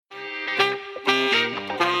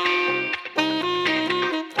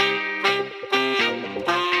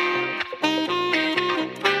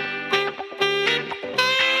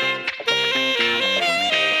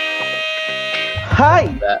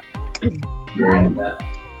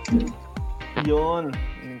Yun.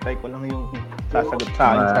 Hintay ko lang yung sasagot sa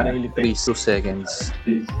akin sa sarili. 3 seconds.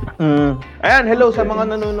 Ayan, hello sa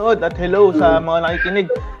mga nanonood at hello sa mga nakikinig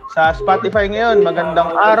sa Spotify ngayon.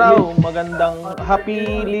 Magandang araw, magandang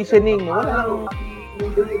happy listening. Wala lang.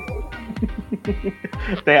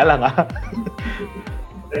 Teka lang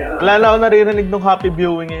Wala na ako naririnig ng happy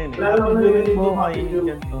viewing ngayon. Happy viewing mo kay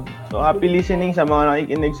So happy listening sa mga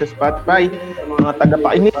nakikinig sa Spotify, mga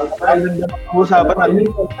taga-pakinig. Usapan natin.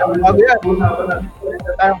 Bago yan.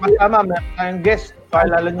 Tayong kasama, meron tayong guest.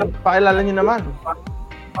 Pakilala nyo naman.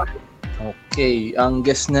 Okay, ang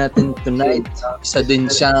guest natin tonight, isa din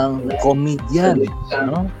siyang comedian,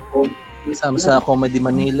 no? Kasama sa Comedy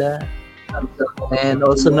Manila, and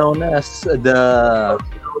also known as the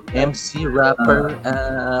MC rapper,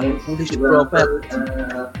 Foolish Prophet.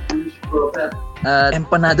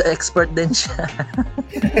 Empanada expert din siya.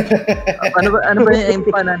 ano ba yung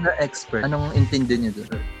empanada expert? Anong intindi niyo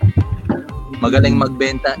doon? Magaling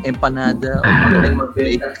magbenta empanada o magaling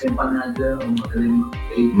mag-bake?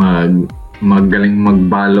 Magaling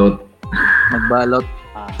magbalot. Magbalot.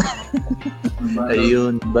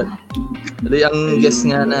 Ayun. But ang guest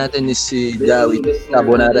nga natin is si David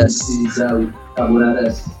Tabonares.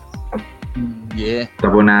 Yeah.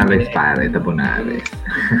 Tabonares, pare. Tabonares.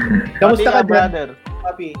 Kamusta ka, brother?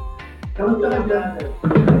 Happy. Kamusta ka, brother?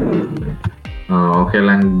 Okay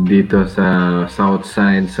lang dito sa south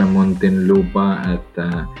side sa Muntinlupa at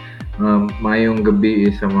mayong gabi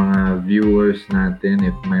sa mga viewers natin.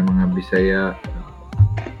 If may mga Bisaya,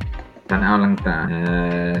 tanaw lang ta.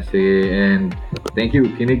 And thank you,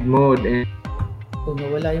 Kinig Mode.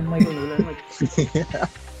 Nawala yung mic.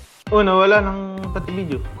 Nawala ng pati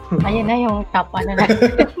video. Ayun na yung top na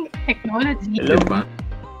technology. Hello ba?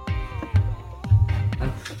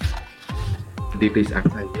 Details act.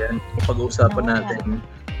 Ayan. Pag-uusapan natin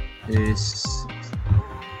is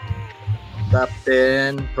Top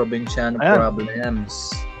 10 Provinciano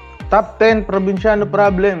Problems. Top 10 Provinciano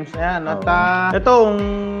Problems. Ayan. At itong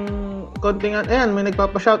konting, ayan, may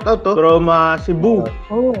nagpapa-shoutout from Cebu.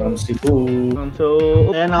 From Cebu. So,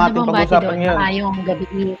 ayan ang ating pag-uusapan ngayon. Ayong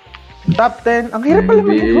gabi. Top 10. Ang hirap pala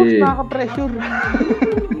mag-host, nakaka-pressure.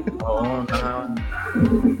 Oo,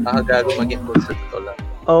 nakagago maging host sa totoo lang.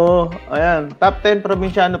 Ayan. Top 10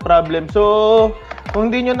 Provinciano Problem. So, kung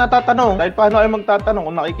hindi nyo natatanong, kahit paano kayo magtatanong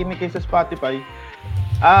kung nakikinig kayo sa Spotify,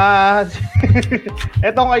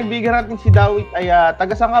 etong kaibigan natin si Dawit ay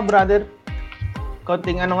taga saan ka, brother?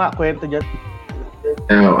 Konting kwento dyan.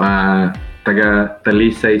 Taga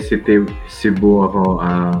Talisay City, Cebu ako.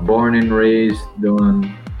 Born and raised doon.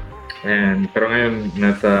 Pero ngayon,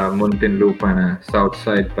 nasa Muntinlupa na.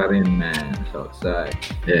 Southside pa rin, man. Southside.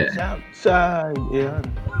 Yeah. Southside. Ayan.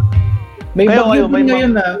 May bagyo din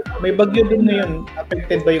ngayon May bagyo din ngayon.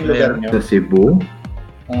 Affected ba yung lugar nyo? Sa Cebu?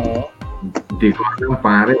 Oo. Hindi ko alam,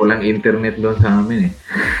 pare. Walang internet doon sa amin eh.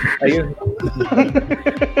 Ayun.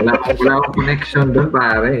 wala akong connection doon,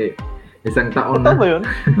 pare. Isang taon na. Ito ba yun?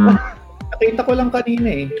 Nakita ko lang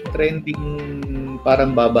kanina trending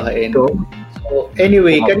parang babahain. So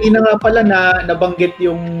anyway, kanina nga pala nabanggit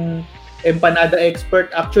yung empanada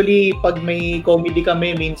expert. Actually, pag may comedy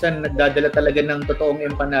kami, minsan nagdadala talaga ng totoong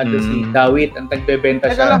empanada si Dawit, ang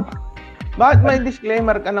tagbebenta siya. Lang, bakit may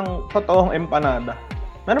disclaimer ka ng totoong empanada?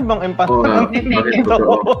 Meron bang empanada?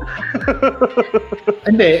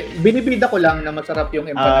 Hindi, binibida ko lang na masarap yung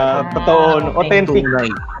empanada. Totoo, authentic.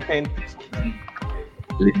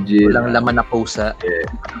 Legit. Walang laman na pusa. Yeah.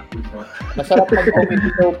 Masarap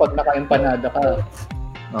mag-comedy show pag naka-empanada ka.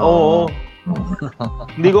 Oo.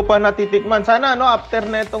 Hindi ko pa natitikman. Sana after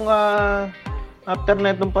netong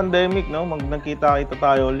pandemic, nagkita-kita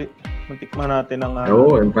tayo ulit. Matikman natin ang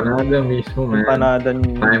empanada mismo, man. Empanada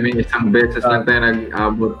Timing isang beses lang tayo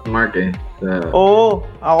nag-abot, Mark eh. Ako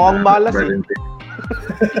ang malas eh.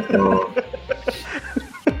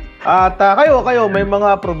 At kayo, may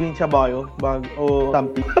mga probinsya ba kayo? O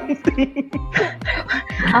something?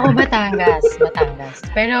 Ako Batangas.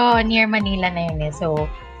 Pero near Manila na yun eh. So,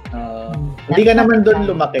 hindi ka naman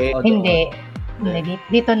doon lumaki? Hindi.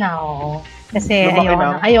 Dito na ako. Kasi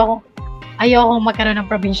ayoko magkaroon ng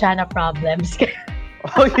probinsyana problems.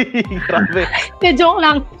 Oy, grabe. Joke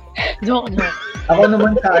lang. Joke. Ako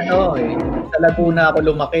naman sa sa Laguna ako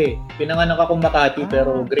lumaki. Pinanganak akong Makati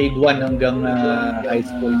pero grade 1 hanggang high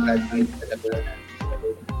school graduate sa Laguna.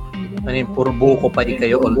 Puro buko pa di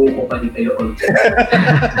kayo all.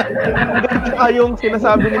 Yung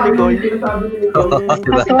sinasabi ni Nicoy.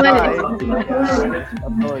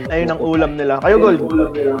 Ayun ang ulam nila. Kayo, Gold.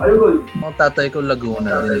 Ang tatay ko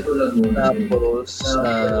Laguna rin. Tapos,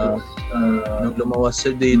 nung lumawas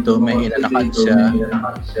siya dito, may inanakan siya.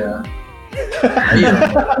 Ayun.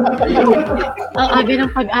 Ang aga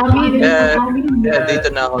ng pag-amin. Dito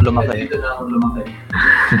na ako lumaki.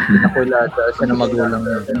 Ako lahat sa na magulang na.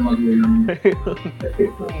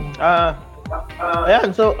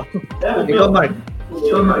 Ayan, so Ikaw, Mark.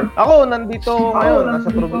 ako nandito ngayon,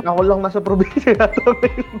 ako lang nasa probinsya natin.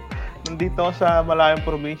 Nandito ako sa malayong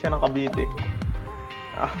probinsya ng Cavite.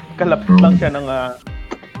 Kalapit lang siya ng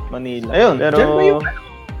Manila. Ayun, pero Diyan ba yung,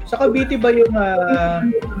 sa Cavite ba yung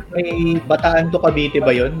may Bataan to Cavite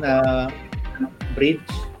ba yun na bridge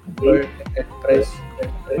or express?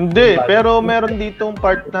 hindi, pero meron ditong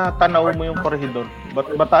part na tanaw mo yung korridor.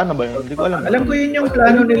 Bataan na ba yun? Hindi ko alam. Alam ko yun yung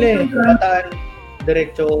plano nila eh. Bataan,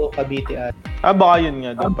 diretso Cavite at. Baka yun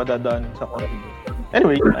nga doon, padadaan sa corridor.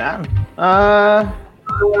 Anyway, ayan.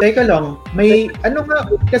 Teka lang, may ano nga,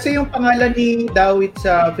 kasi yung pangalan ni Dawit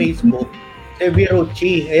sa Facebook,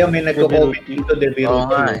 Devirucci. Ayun, may nagko-comment dito, Oo nga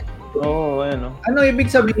Devirucci. eh. Oo, ayan o. Ano ibig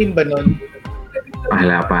sabihin ba nun?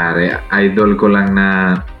 Wala pare, idol ko lang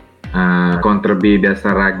na kontrabida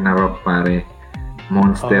sa Ragnarok pare.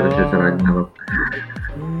 Monster siya sa Ragnarok.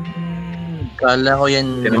 Kala ko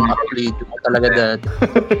yan yung apelido mo talaga dati.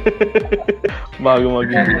 Bago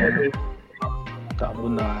maging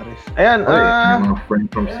Cabonares. Ayan, Yung mga friend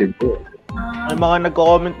from Cebu. may mga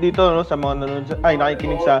nagko-comment dito no sa mga nanonood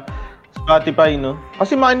nakikinig sa Spotify no.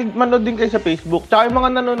 Kasi manood din kayo sa Facebook. Tsaka yung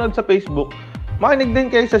mga nanonood sa Facebook, makinig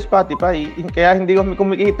din kayo sa Spotify. Kaya hindi kami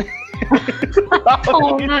kumikita.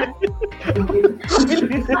 Oo nga.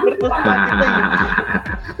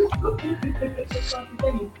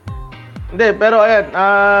 Hindi, pero ayan,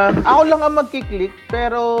 ako lang ang magkiklik,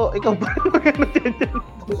 pero ikaw pa rin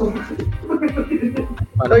So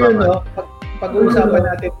yun no, pag-uusapan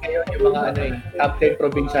natin ngayon yung mga top 10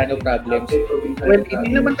 probinsyano problems. Well,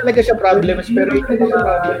 hindi naman talaga siya problems, pero yung mga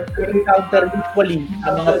encounter usually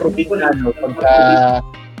ng mga probinsyano pagka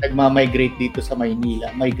nagmamigrate dito sa Maynila,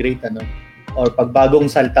 or pag bagong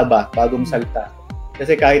salta.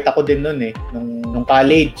 Kasi kahit ako din noon nung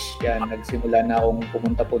college, yan, nagsimula na akong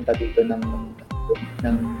pumunta-punta dito ng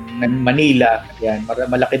Manila. Yan,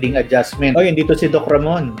 malaki ding adjustment. Oh, yun, dito si Doc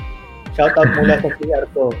Ramon. Shout out mula sa CR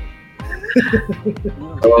ko.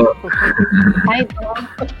 Hi, Doc.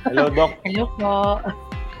 Hello, Doc. Hello po.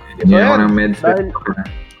 Hindi ako ng medset.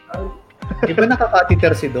 Di ba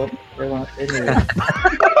nakakatiter si Doc? Anyway.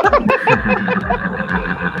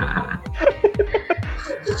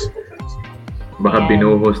 Baka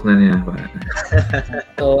binuhos na niya.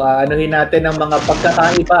 So, anuhin natin ang mga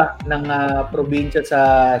pagkakaiba ng probinsya sa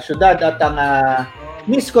syudad at ang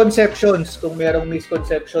misconceptions, kung merong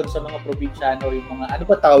misconceptions sa mga probinsyano, yung mga, ano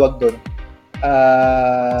ba tawag doon?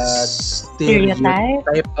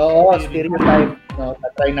 Stereotype? Oo, stereotype. No,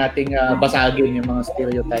 try nating basagin yung mga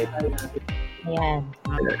stereotype. Ayan.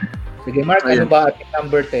 Sige, Mark, ano ba ating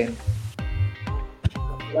number 10?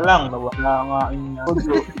 Wala nga yung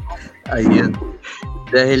Ayun.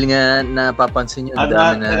 Dahil nga napapansin nyo, ang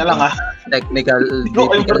dami na technical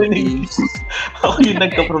difficulties. Ako yung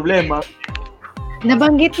nagka-problema.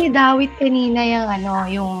 Nabanggit ni Dawit kanina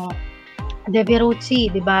yung Devirucci,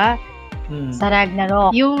 di ba? Sa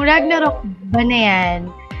Ragnarok. Yung Ragnarok ba na yan,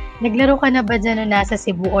 naglaro ka na ba dyan nung nasa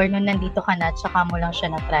Cebu or nung nandito ka na at saka mo lang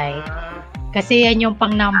siya na-try? Kasi yan yung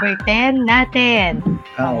pang number 10 natin.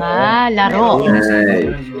 Mga laro.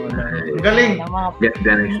 Galing. Get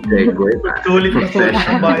the next segue pa. Sulit na sulit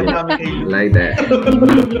ang bahay namin kayo. Like that.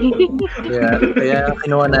 Kaya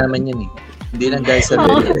kinuha naman yun eh. Hindi lang guys sa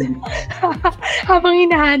video. Habang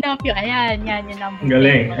hinahanap yun. Ayan, yan yung number 10.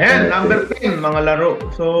 Galing. Ayan, number 10, mga laro.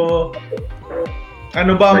 So,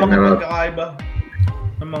 ano ba ang mga pagkakaiba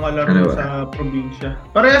ng mga laro sa probinsya?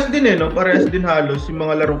 Parehas din no? Parehas din halos yung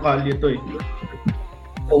mga larong kalye to eh.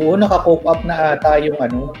 Oo, naka-cope up na ata yung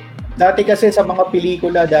Dati kasi sa mga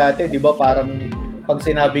pelikula dati, di ba, parang pag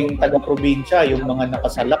sinabing taga-probinsya, yung mga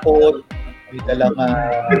nakasalakot, may dalang,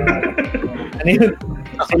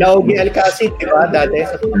 sila Ogie Alcacid, di ba, dati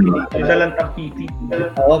sa mga pelikula. May dalang tampiti.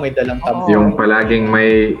 Oo, may dalang tampiti. Yung palaging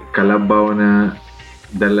may kalabaw na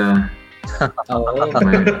dala. Oo.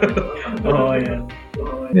 Oo, yan.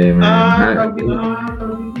 Sige,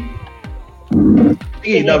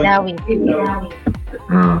 Sige, Dawit.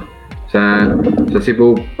 Sa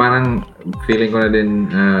Cebu, parang feeling ko na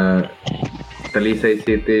din Talisay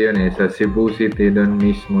City yun eh. Sa Cebu City, doon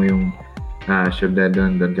mismo yung syudad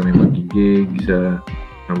doon kami magigig sa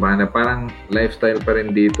Nabana. Parang lifestyle pa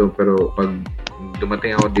rin dito, pero pag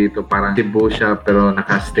dumating ako dito, parang Cebu siya, pero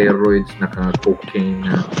naka-steroids, naka-cocaine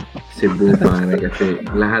na Cebu, pare. Kasi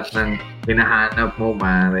lahat ng hinahanap mo,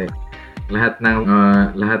 pare. Lahat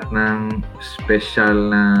ng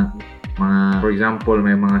special na for example,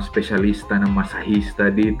 may mga specialista na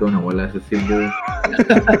masahista dito na wala sa Cebu.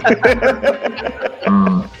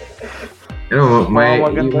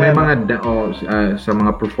 May mga sa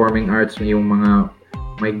mga performing arts, yung mga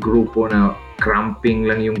may grupo na cramping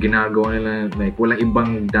lang yung ginagawa nila, like walang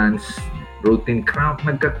ibang dance routine,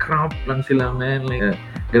 nagka-cramp lang sila, man, like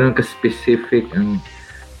ganun ka-specific ang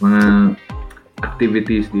mga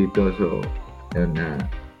activities dito. So yun,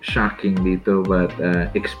 shocking dito but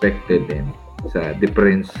expected din sa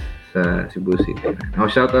difference sa Cebu City.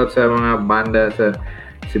 Shout out sa mga banda sa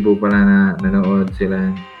Cebu pala na nanood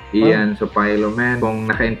sila. Ian sa Pilo, man.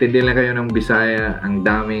 Kung nakaintindi lang kayo ng Bisaya, ang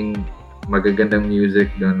daming magagandang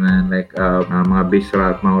music doon, man. Like mga bass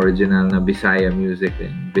rap, mga original na Bisaya music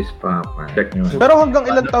din. Bass pop. Check nyo. Pero hanggang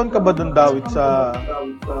ilang taon ka ba doon, Dawit, sa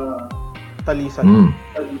Talisan?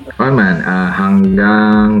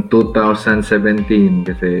 Hanggang 2017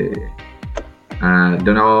 kasi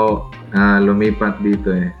doon ako lumipat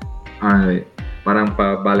dito parang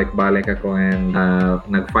pabalik-balik ako and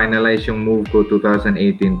nag-finalize yung move ko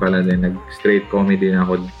 2018 pala din. Nag-straight comedy na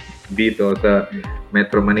ako dito sa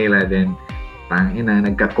Metro Manila din.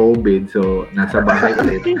 Nagka-COVID, so nasa bahay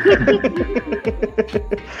ulit.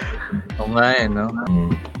 Oo nga no?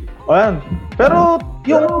 Ayan. Pero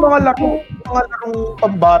yung mga larong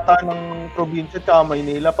pambata ng probinsya at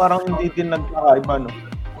Maynila, parang hindi din nagkakaiba, no?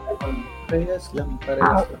 Parehas lang.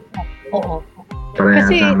 Oo.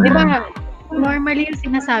 Kasi, di ba, normally yung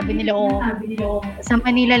sinasabi nila, sa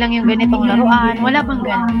Manila lang yung ganitong laruan. Wala bang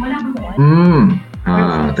ganun?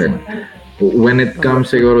 When it comes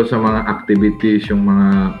siguro sa mga activities, yung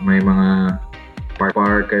may mga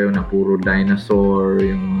park kayo na puro dinosaur,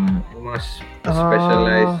 yung mga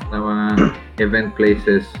specialized na mga event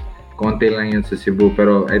places, konti lang yun sa Cebu.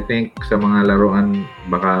 Pero I think sa mga laruan,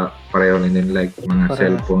 baka pareho rin din, like mga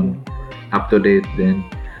cellphone, up to date din.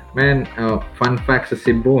 Man, fun fact sa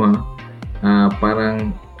Cebu,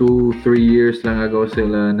 parang 2-3 years lang ago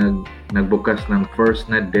sila nagbukas ng first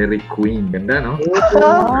na Dairy Queen. Ganda, no?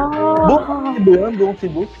 Buong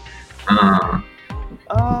Cebu?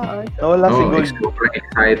 Wala siguro. Sobrang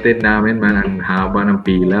excited namin, man. Ang haba ng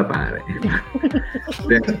pila, pare.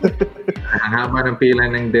 Ang haba ng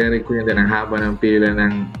pila ng Dairy Queen, then ang haba ng pila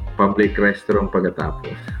ng public restroom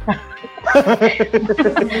pagkatapos.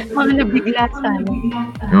 Mga nabigla sana.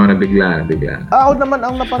 Oo, nabigla. Ako naman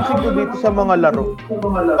ang napansin ko dito sa mga laro.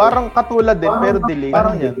 Parang katulad din, pero delay.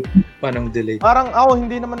 Parang yan. Paano delay? Parang ako,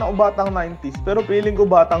 hindi naman ako batang 90s, pero feeling ko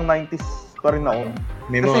batang 90s pa rin ako.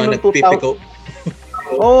 May mga nagpipiko.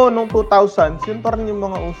 Nung 2000s, yun pa rin yung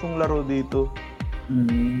mga usong laro dito.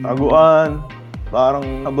 Taguan, parang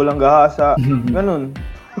Tabulang Gahasa, ganun.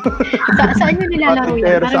 Saan nyo nilalaro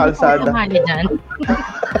yan? Parang gusto ko sumali dyan.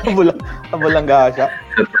 Tabulang Gahasa.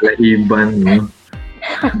 Sa Talaiban, no?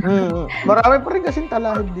 Marami pa rin kasing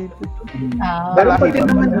talahib dito. Pero pati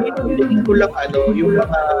naman dito, tingin ko lang yung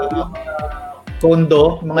mga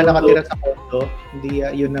kondo, mga nakatira sa kondo,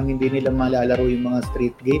 yun ang hindi nila malalaro yung mga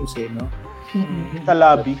street games, no? Sa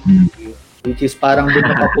lobby. Which is parang doon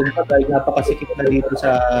nakapunta dahil napakasikip na dito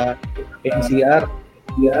sa NCR.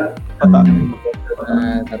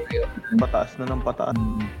 Pataas na ng pataas.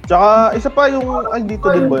 Tsaka isa pa yung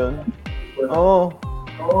dito din ba yun?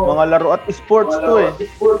 Mga laro at sports to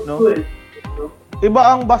no?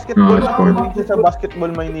 Iba ang basketball sa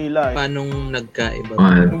basketball Maynila. Paanong nagkaiba?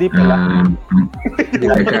 Hindi pala.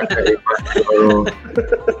 Nagkaiba. Pero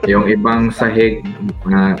yung ibang sahig,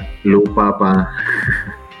 lupa pa.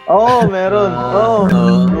 Meron.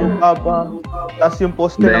 Lupa pa. Tapos yung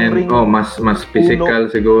poste ng ring. Mas physical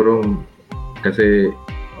siguro. Kasi,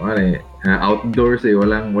 outdoors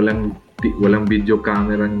walang video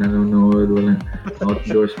camera nanonood, walang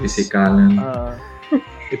outdoors, physicalan.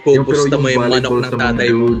 Ipupusta mo yung manok ng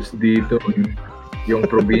tatay mo. Dito, yung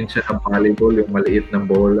probinsya ng volleyball, yung maliit na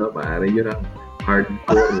bola, pare, yun ang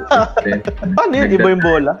hardcore. Paano yun? Iba yung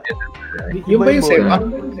bola? Yung ba yung sepak?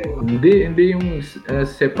 Hindi yung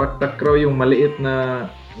sepak takraw, yung maliit na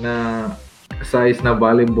size na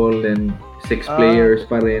volleyball, then 6 players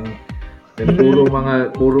pa rin. Then puro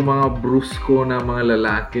mga brusko na mga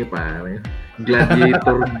lalaki, pare.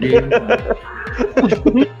 Gladiator game.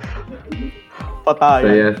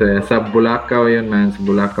 Patayan. Saya. Sa Bulacau yun, man. Sa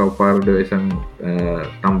Bulacau Pardo, isang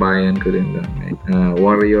tambayan ko din doon.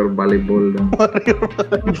 Warrior volleyball doon.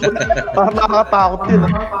 Parang nakakatakot yun.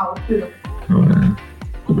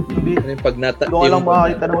 Pag Doon lang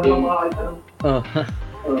makakita ng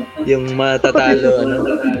yung matatalo,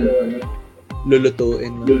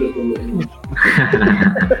 lulutuin.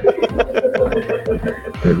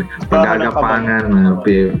 Pagagapangan,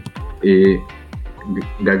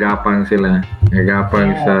 gagapang sila. Nagapag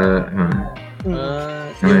sa...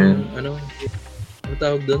 ano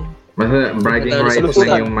tawag doon? Basta bragging rights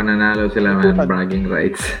na yung mananalo sila, man. Bragging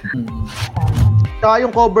rights. Saka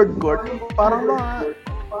yung covered court, parang mga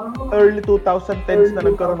early 2010s na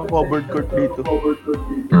nagkaroon ng covered court dito.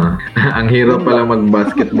 Ang hirap pala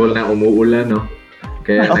mag-basketball na umuulan, no?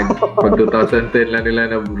 Kaya pag 2010 lang nila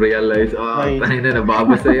na-realize, tayo na,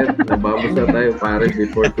 nababasa tayo pare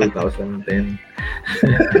before 2010.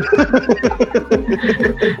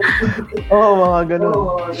 Mga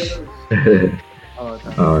ganun.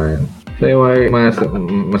 Okay. So yung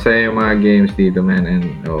masaya yung mga games dito, man.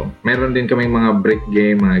 And meron din kaming mga brick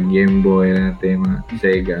game, mga Game Boy natin, mga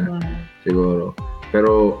Sega siguro.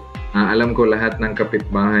 Pero alam ko lahat ng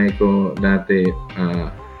kapitbahay ko dati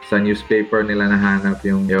sa newspaper nila nahanap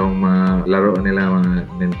yung mga laro nila, mga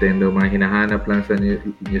Nintendo, mga hinahanap lang sa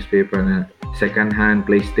newspaper na second hand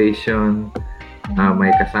PlayStation.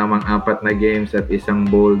 May kasamang 4 na games at isang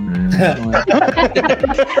bowl.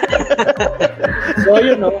 So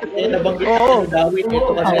yun, nabanggit ko Dawit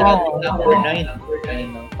ito kasi ating number 9.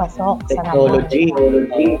 Pasok sa technology.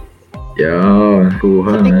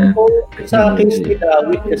 Kuha na. Sa case ni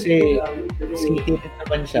Dawit kasi city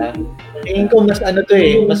naman siya. Tingin ko mas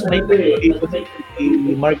mas may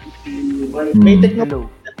marketing. May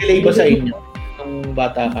technology na delay ba sa inyo nung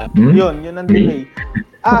bata ka? Yun ang delay.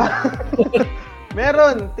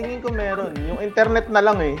 Meron, tingin ko meron. Yung internet na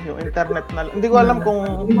lang Yung internet na lang. Hindi ko alam kung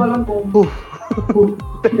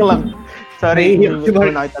teka lang. Sorry, hindi ko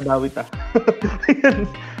nakita Dawit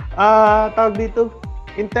tawag dito.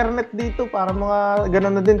 Internet dito, para mga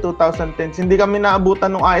gano'n na din, 2010s. Hindi kami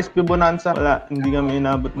naabutan ng ISP Bonanza. Wala, hindi kami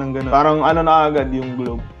inaabot ng gano'n. Parang na agad yung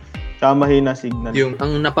Globe. Tsaka mahina signal. Yung,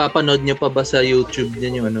 ang napapanood nyo pa ba sa YouTube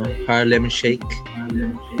din yung Harlem Shake?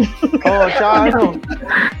 Tsaka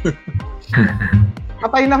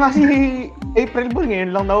patay na nga si April Boy. Ngayon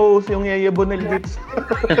lang nauuso yung Yaya Bonel dito.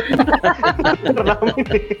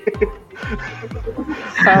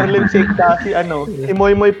 Harlem Shake kasi si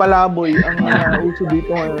Moy Moy Palaboy ang uso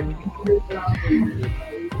dito ngayon.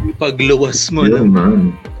 Pagluwas mo yun,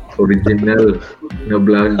 man. Original na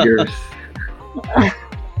vloggers.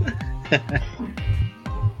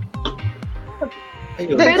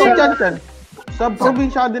 Pero sa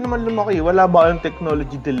probinsya din naman lumaki, wala ba yung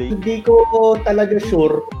technology delay? Hindi ko talaga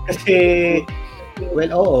sure kasi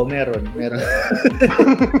meron.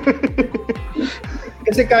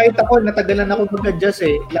 Kasi kahit ako natagalan ako mag-adjust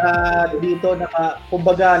lahat dito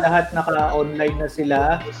kumbaga lahat naka-online na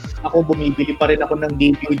sila. Ako bumibili pa rin ako ng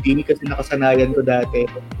DVD kasi nakasanayan ko dati.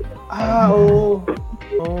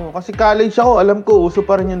 Kasi college ako, alam ko uso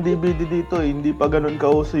pa rin yung DVD dito hindi pa ganoon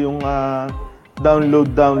kauso yung download.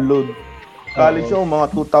 College ako,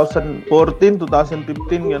 mga 2014,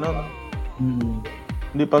 2015, gano'n.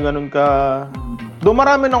 Hindi pa gano'n ka... Doon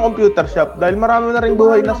marami ng computer shop dahil marami na rin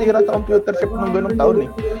buhay nasira sa computer shop ng gano'ng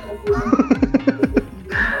taon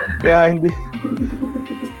Kaya hindi...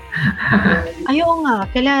 Ayun nga,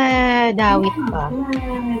 kila Dawit pa.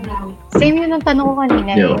 Same yun ang tanong ko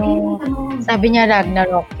kanina. Yung sabi niya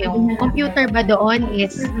Ragnarok, yung computer ba doon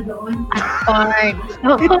is at part?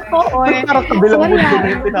 Or parang kabilang mundo na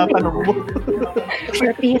yung tinatanong mo.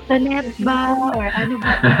 Or PisoNet ba? Or ano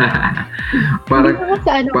ba?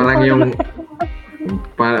 Parang yung...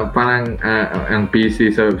 Parang ang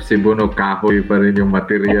PC sa Cebuno kahoy pa rin yung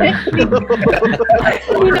material.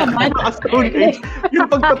 Hindi naman. Yung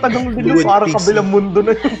pagtatanong din parang kabilang mundo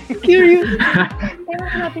na yun. Curious.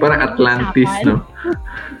 Parang Atlantis, no?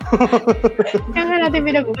 Kaya nga natin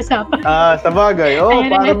pinag-uusapan. Sa bagay.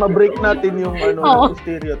 Para ma-break natin yung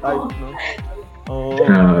stereotype, no?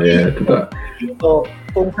 Totoo. So,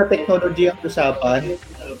 kung sa technology ang usapan,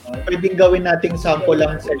 pwedeng gawin nating sample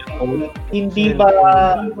lang sa cellphone. Hindi ba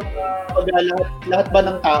lahat ba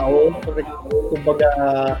ng tao kumbaga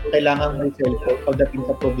kailangan may cellphone pagdating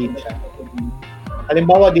sa probinsya?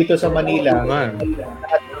 Halimbawa dito sa Manila,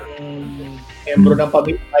 lahat ng membro ng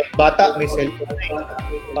pamilya, bata may cellphone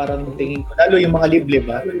parang tingin ko, lalo yung mga liblib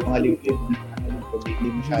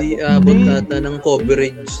hindi abot ata ng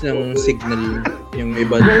coverage ng signal yung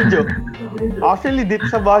iba. Actually, dito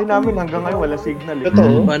sa bahay namin hanggang ngayon wala signal.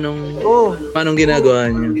 Totoo? Paano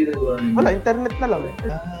ginagawa niyo? Wala, internet na lang.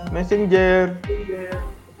 Messenger,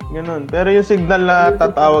 ganun. Pero yung signal na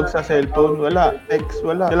tatawag sa cellphone, wala. Text,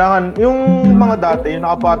 wala. Kailangan, yung mga dati, yung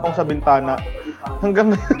nakapatong sa bintana,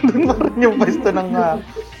 hanggang ngayon doon pa rin yung pwesto ng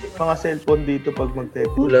mga cellphone dito pag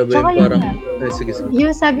mag-text. Wala ba yung parang... Sige.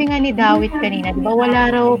 Yung sabi nga ni Dawit kanina, di ba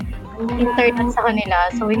wala raw internet sa kanila,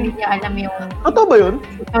 so hindi niya alam yung... Totoo ba yun?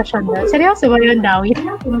 Seryoso ba yun, Dawit?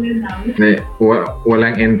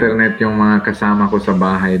 Walang internet yung mga kasama ko sa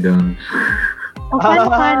bahay doon. O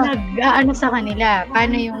paano ka nag-ano sa kanila?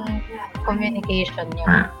 Paano yung communication niyo?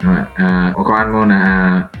 Kuhaan muna,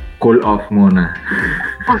 cool off muna.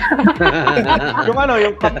 Yung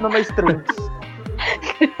yung cup na may strings.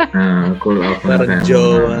 Cool off muna. Parang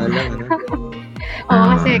jowa lang. Oo,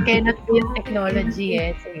 kasi cannot be yung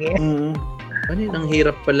technology Sige. Ano yun, ang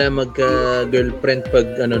hirap pala mag-girlfriend pag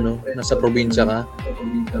nasa probinsya ka?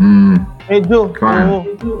 Medyo.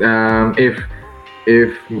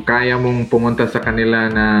 If kaya mong pumunta sa kanila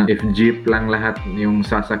na if jeep lang lahat yung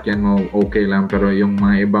sasakyan mo, okay lang. Pero yung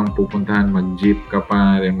mga ibang pupuntahan, mag-jeep ka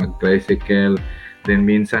pa, mag-tricycle. Then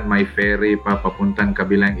minsan may ferry pa papuntang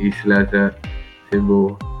kabilang isla sa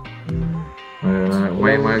Cebu.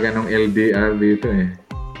 May mga ganong LDR dito eh.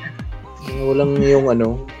 Walang yung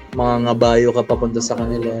mga ngabayo ka papunta sa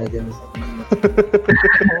kanila.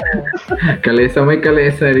 Kalesa, may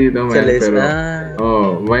kalesa dito man. Kalesa.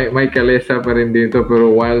 Pero may kalesa pa rin dito,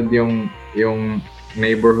 pero wild yung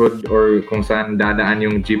neighborhood or kung saan dadaan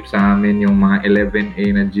yung jeep sa amin, yung mga 11A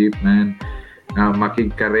na jeep man.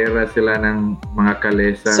 Makikkarera sila ng mga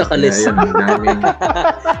kalesa. Sa kalesa. Kaya yun, daming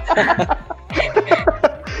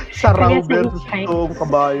Sa router itong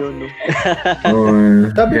kabayo, no?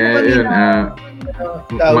 Sabi mo kanina,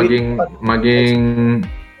 maging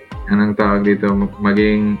anong tawag dito,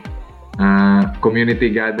 maging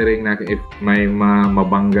community gathering na if may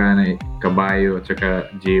mabangga na kabayo at saka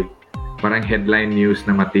jeep, parang headline news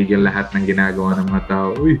na matigil lahat ng ginagawa ng mga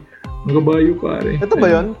tao. Uy, magabayo pare. Ito ba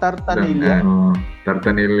yun? Tartanilla?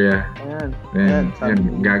 Tartanilla. Ayan.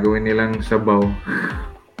 Gagawin nilang sabaw.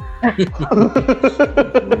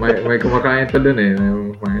 may kumakain pa dun eh.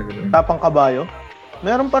 Tapang kabayo?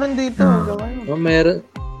 Meron pa rin dito. Meron.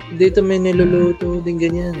 Dito may niluluto din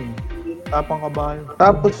ganyan. Tapang kabayo.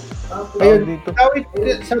 Tapos, ayun dito.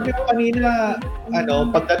 Sabi ko kanina,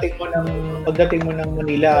 pagdating mo ng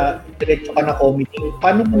Manila, diretso ka na comedy.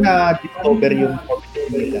 Paano mo na-discover yung comedy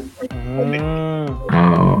nila?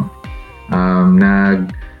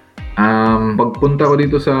 Pagpunta ko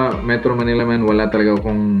dito sa Metro Manila man, wala talaga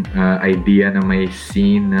akong idea na may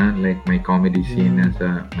scene na, like may comedy scene na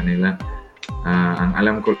sa Manila. Ang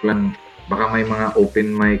alam ko lang, baka may mga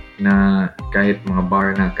open mic na kahit mga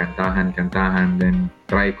bar na kantahan, then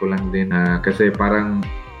try ko lang din. Kasi parang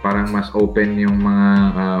mas open yung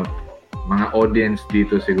mga audience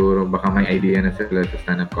dito siguro. Baka may idea na sila sa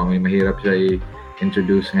stand-up comedy. Mahirap siya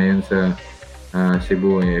i-introduce ngayon sa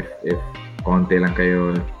Cebu if konti lang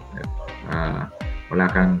kayo. Wala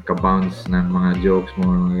kang ka-bounce ng mga jokes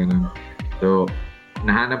mo, mga ganun. So,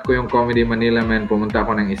 nahanap ko yung Comedy Manila man. Pumunta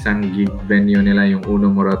ako ng isang gig venue nila, yung Uno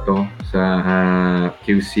Morato sa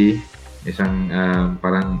QC. Isang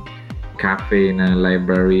parang cafe na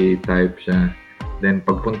library type siya. Then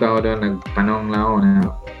pagpunta ko doon, nagtanong lang ako na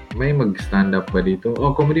may mag-stand up ba dito?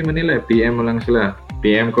 Comedy Manila. PM mo lang sila.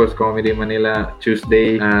 PM ko sa Comedy Manila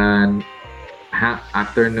Tuesday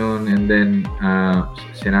afternoon, and then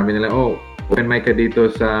sinabi nila, open mic ka dito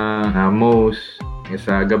sa Mo's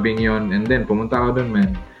sa gabing yon, and then pumunta ako doon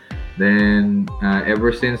man. Then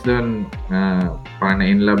ever since doon parang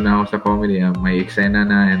na-in love na ako sa comedy. May eksena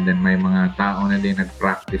na, and then may mga tao na din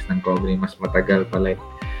nag-practice ng comedy mas matagal pa, like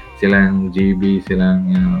silang GB, silang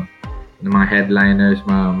mga headliners,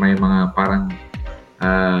 may mga parang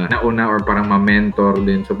nauna or parang ma-mentor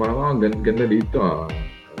din. So parang ganda dito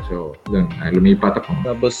So, doon, lumipat ako.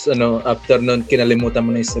 Tapos, after nun, kinalimutan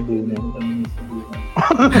mo na yung Cebu mo.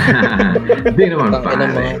 Hindi naman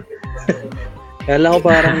pare. Kala ko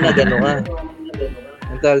parang ka.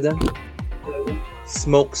 Ang tawag doon?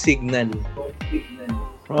 Smoke signal.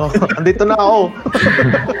 Andito na ako.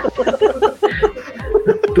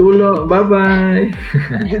 Tulo, bye-bye!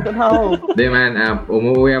 Andito na ako. Hindi man,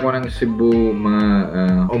 umuwi ako ng Cebu,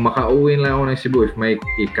 makauwi lang ako ng Cebu if may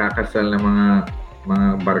ikakasal na mga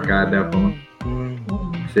barkada po.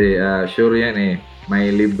 Kasi sure yan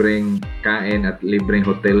may libreng kain at libreng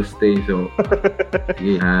hotel stay. So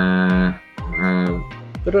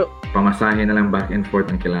pero pamasahe na lang back and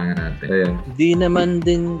forth ang kailangan natin. Ayan. Di naman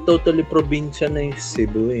din totally probinsya na yung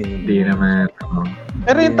Cebu Di naman.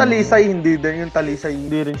 Pero yung Talisay, hindi din. Yung Talisay,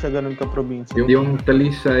 hindi rin siya ganun ka-probinsya. Yung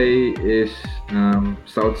Talisay is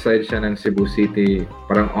south side siya ng Cebu City.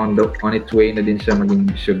 Parang on its way na din siya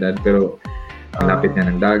maging syudad. Pero malapit niya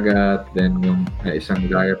ng dagat, then yung isang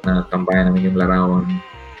dagat na tambayan namin yung Larawan.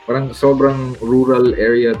 Parang sobrang rural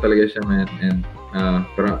area talaga siya, man. And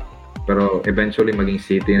pero eventually maging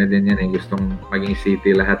city na din yan. Gustong maging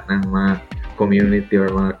city lahat ng mga community or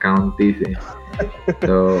mga counties.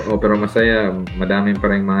 So, pero masaya. Madami pa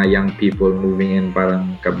rin mga young people moving in,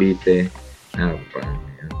 parang Cavite.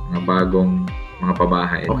 Mga bagong mga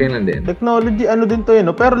pabahay. Okay lang din. Technology, ano din to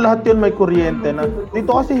no? Pero lahat yun may kuryente na.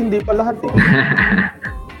 Dito kasi hindi pa lahat eh.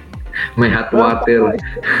 May hot water.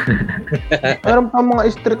 Meron pa mga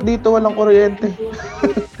street dito walang kuryente.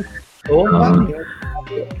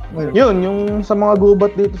 Yun, yung sa mga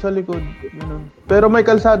gubat dito sa likod. Ganun. Pero may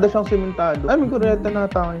kalsada siyang simentado. Ay, may kuryente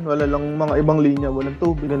na tayo. Wala lang mga ibang linya, walang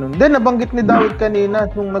tubig. Ganun. Then, nabanggit ni David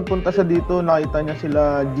kanina, nung nagpunta siya dito, nakita niya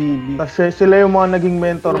sila GB. Kasi sila yung mga naging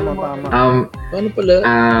mentor mo, tama. Ano pala?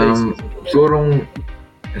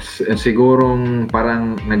 Sigurong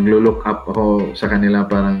parang naglo-look up ako sa kanila.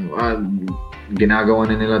 Parang,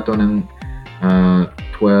 ginagawa na nila to ng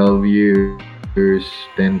 12 years.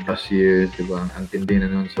 10 plus years, diba? Ang tindi na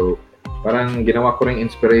nun. So, parang ginawa ko rin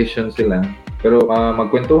inspiration sila. Pero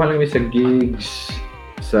magkwentuhan lang sa gigs,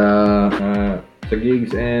 sa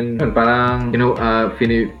gigs and parang anong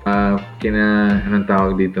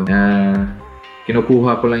tawag dito?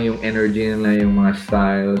 Kinukuha ko lang yung energy nila, yung mga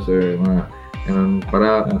styles or mga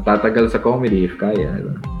para tatagal sa comedy if kaya.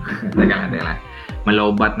 Teka.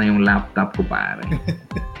 Malobat na yung laptop ko, pare.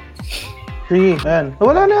 Sige, ayan.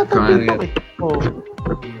 Wala na ito TikTok eh. Oh.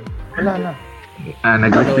 Wala na.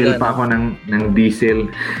 Nag-refill pa ako ng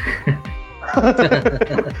diesel.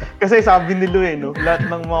 Kasi sabi ni Lu no, lahat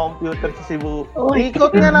ng mga computer sa Cebu.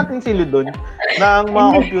 Ikot nga natin si Lu doon na ang mga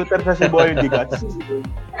computer sa Cebu ay digats.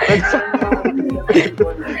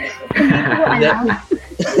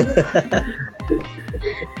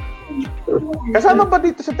 Kasama pa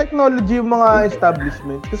dito sa technology yung mga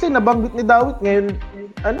establishment. Kasi nabanggit ni David ngayon,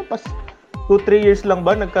 2-3 years lang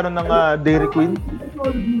ba nagkaroon ng Dairy Queen?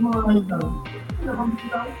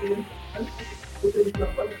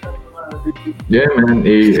 Yeah, man.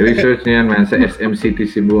 I-research niyan, man, sa SM City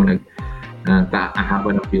Cebu. Haba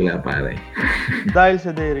ng pila, pare. Dahil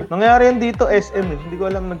sa Dairy. Nangyari yan dito, SM eh. Hindi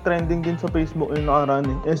ko alam, nag-trending din sa Facebook yung nakaraan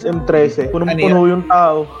eh. SM13. Punong-puno yung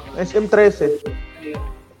tao. SM13.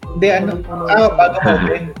 Hindi, bago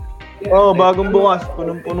open. Bagong bukas.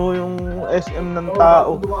 Punong-puno yung SM ng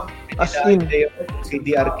tao. As in.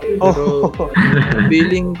 CDRK. Pero,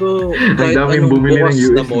 feeling ko, ang daming bumili ng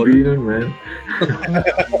USB nun, man.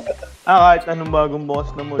 Kahit anong bagong bukas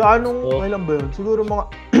na mall. Kailan ba yun? Siguro mga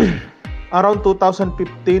around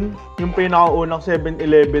 2015, yung pinakaunang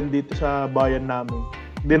 7-Eleven dito sa bayan namin.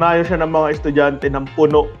 Dinayo siya ng mga estudyante ng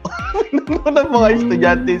puno. ng mga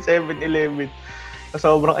estudyante 7-Eleven.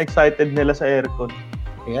 Sobrang excited nila sa aircon.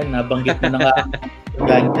 Ayan, nabanggit mo na nga.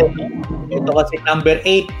 Ito kasi number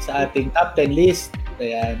 8 sa ating top 10 list.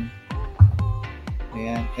 Ayan,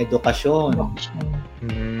 edukasyon.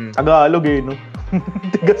 Tagalog no?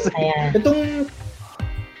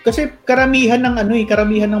 Kasi karamihan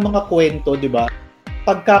ng mga kwento, 'di ba?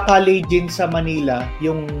 Pagka-college sa Manila,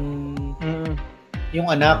 yung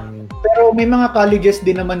anak. Pero may mga colleges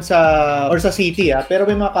din naman sa city pero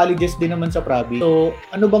may mga colleges din naman sa province. So,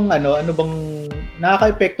 ano bang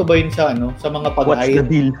nakaka-epekto ba yun sa mga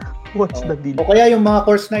pag-hire? What's the deal? O kaya yung mga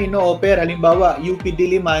course na ino-offer, halimbawa, UP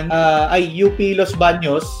Diliman, UP Los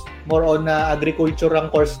Baños, more on agriculture ang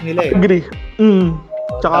course nila eh. Agree.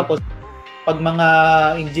 Tapos pag mga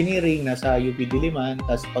engineering nasa UP Diliman,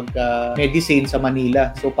 tapos pagka medicine sa Manila.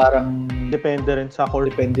 So parang depende rin sa course.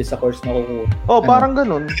 Depende sa course na kukuha. Parang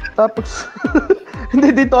ganun. Tapos hindi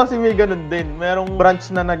dito kasi may ganun din. Merong branch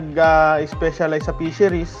na nag-specialize sa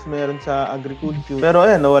fisheries, meron sa agriculture. Pero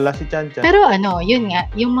ayan, nawala si Chanchan. Pero yun nga,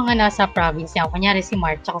 yung mga nasa province yan, kunyari si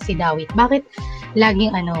Mark tsaka si David, bakit laging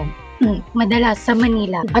madalas sa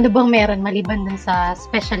Manila? Ano bang meron maliban dun sa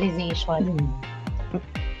specialization?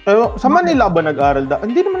 Pero sa Manila ba nag-aral?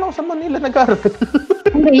 Hindi naman ako sa Manila nag-aral.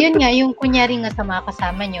 Hindi, yun nga, yung kunyari nga sa mga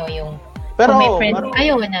kasama nyo, yung pero may friends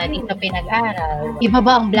kayo na dito pinag-aral. Iba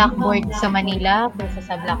ba ang blackboard sa Manila kaysa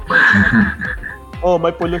sa blackboard sa Manila?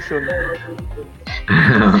 May pollution.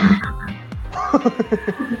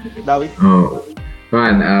 David?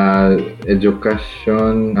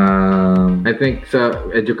 Education. I think sa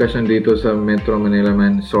education dito sa Metro Manila,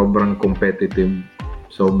 man, sobrang competitive.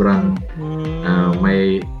 Sobrang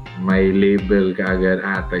may label ka agad,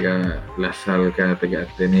 taga Lasal ka, taga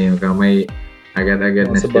Ateneo ka, may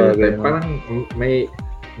agad-agad na stereotype. Parang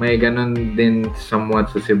may ganun din somewhat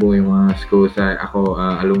sa Cebu yung mga schools. Ako,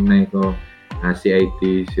 alumni ko,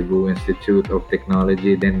 CIT, Cebu Institute of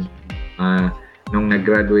Technology. Then, nung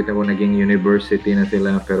nag-graduate ako, naging university na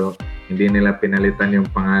sila, pero hindi nila pinalitan yung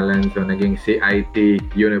pangalan. So, naging CIT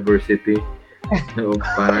University. So,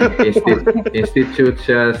 parang institute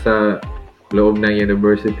siya sa loob ng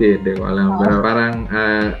university. Hindi ko alam. Pero parang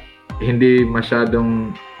hindi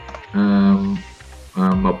masyadong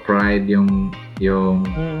ma-pride yung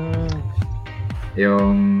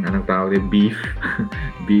anong tawag beef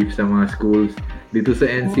sa mga schools. Dito sa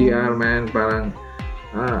NCR, man,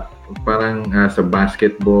 parang sa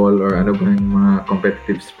basketball or ano ba yung mga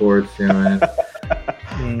competitive sports yan,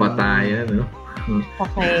 patayan, no?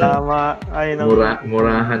 Okay. Tama. Ay,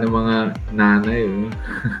 Murahan ng mga nanay, no?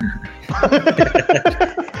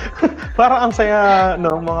 Parang ang saya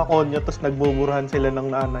ng mga konyo, tapos nagbuburahan sila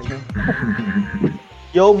ng nanay.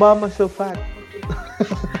 Yo, mama, so fat.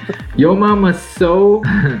 Yo, mama, so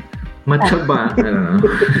mataba. I don't know.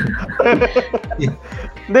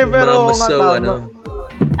 Hindi, pero Mama, so, tama.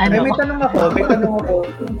 May tanong ako.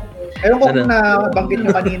 Ewan ko kung nabanggit nyo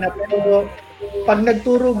kanina, pero pag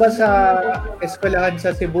nagturo ba sa eskwelahan sa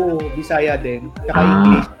Cebu, Bisaya din, tsaka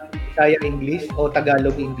English, Bisaya English o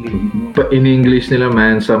Tagalog English? In English nila,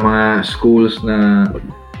 man, sa mga schools na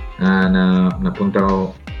napunta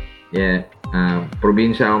ko,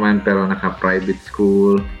 probinsya ako, man, pero naka-private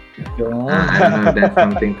school. I don't know if that's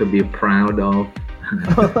something to be proud of.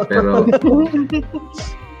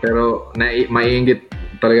 pero maiinggit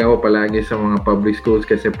talaga ako palagi sa mga public schools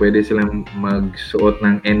kasi pwede silang magsuot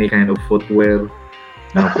ng any kind of footwear.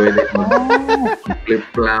 Pwede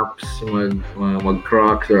flip-flops,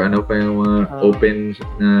 mag-crocs or ano pa yung mga open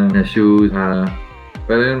na shoes.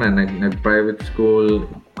 Pero yun man, nag-private school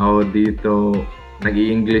ako dito.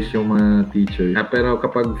 Nag-i-English yung mga teacher. Pero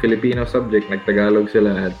kapag Filipino subject, nag-Tagalog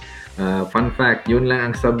sila. At fun fact, yun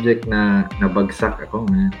lang ang subject na nabagsak ako,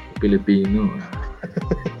 man. Filipino.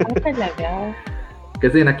 Talaga?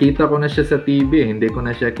 Kasi nakita ko na siya sa TV, hindi ko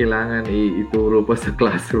na siya kailangan ituro pa sa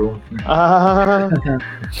classroom.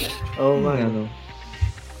 Oo nga.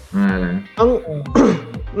 Wala. Ang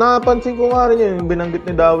napansin ko nga rin yun, binanggit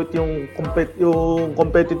ni Dawit yung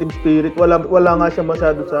competitive spirit. Wala nga siya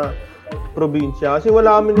masyado sa probinsya. Kasi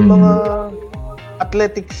wala kami ng mga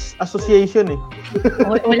athletics association eh.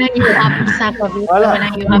 Walang UAP sa probinsya.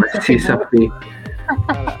 Walang UAP sa Cebu.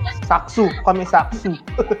 Saksu. Kami saksu.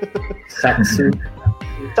 Saksu.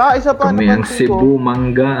 Tsaka isa pa Kami ang Cebu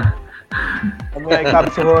Mangga. Kami ay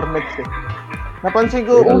Capsule Hornets eh. Napansin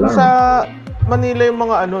ko, sa Manila yung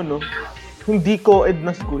mga hindi co-ed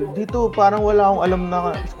na school. Dito parang wala akong alam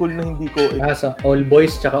na school na hindi co-ed. So all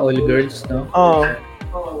boys tsaka all girls, no? Oo.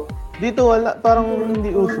 Dito wala, parang hindi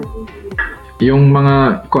uso. Yung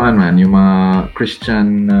mga, yung mga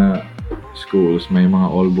Christian schools, may mga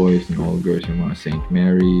all boys and all girls, yung mga St.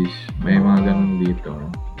 Mary's, may mga ganun dito.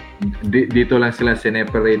 Dito lang sila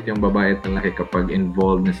sineparate yung babae at lalaki kapag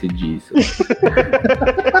involved na si Jesus.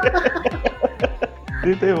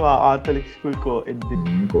 Dito yung mga Catholic school co-ed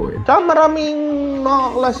din. Co-ed. Tsaka maraming mga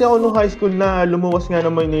klase ako nung high school na lumuwas nga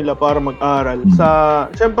ng Maynila para mag-aral.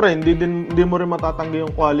 Siyempre, hindi mo rin matatanggi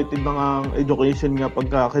yung quality ng education nga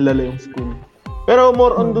pagka kilala yung school. Pero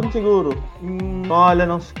more on dun siguro, yung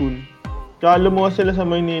pangalan ng school. Tsaka lumuwas sila sa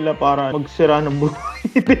Maynila para magsira ng buhay.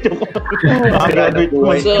 Graduate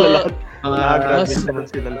mo sila lahat.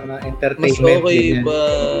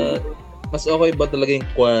 Mas okay ba talaga yung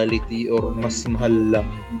quality or mas mahal lang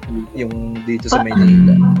yung dito sa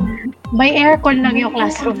Maynila? May aircon lang yung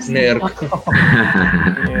classrooms. Aircon.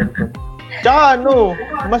 Tsaka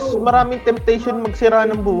mas maraming temptation magsira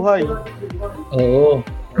ng buhay. Oo.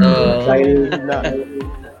 Dahil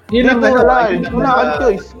yun ang wala kang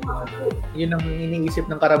choice. Yun ang iniisip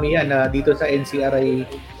ng karamihan na dito sa NCR ay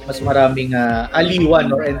mas maraming aliwan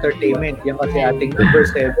or entertainment. Yan kasi ating number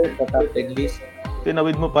 7 sa top 10 list.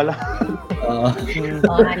 Tinawid mo pala.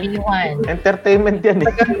 Aliwan. Entertainment yan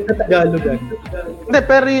eh. Tagalogan. Hindi,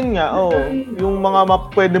 pero yun nga, yung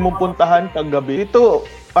mga pwede mong puntahan kagabi. Ito,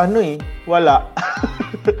 wala.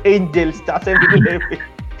 Angels, tsaka 7-Eleven.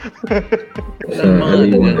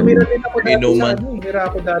 Tumira din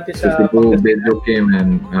ako dati sa Cebu, Bedroque,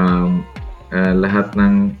 man.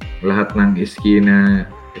 Lahat ng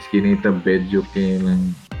eskinita, Bedroque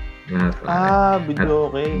lang. Lahat.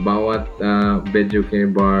 Bedroque. Bawat Bedroque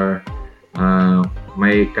bar,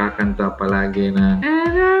 may kakanta palagi na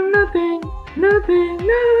and I'm nothing.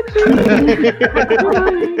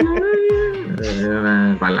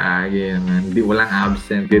 Palagi naman. Walang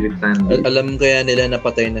absent. Diritan. Alam kaya nila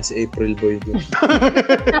napatay na si April Boy doon.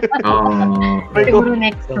 Siguro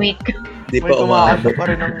next week. Di pa umabot. Pa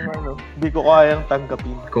rin ng di ko kayang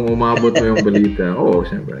tanggapin. Kung umabot mo yung balita,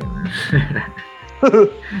 siyempre.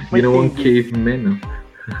 Ginawang cavemen, no?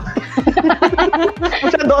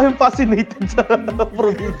 Masyado kayong fascinated sa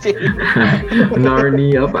probinsya.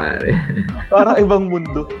 Narnia, pare. Parang ibang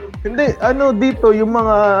mundo. Hindi, dito, yung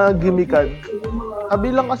mga gimikan,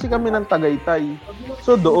 kabilang kasi kami ng Tagaytay.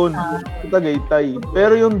 So doon, sa Tagaytay.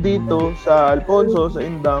 Pero yung dito, sa Alfonso, sa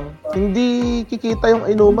Indang, hindi kikita yung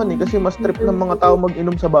inuman kasi mas trip ng mga tao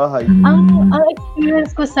mag-inom sa bahay. Ang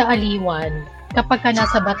experience ko sa Aliwan, kapag ka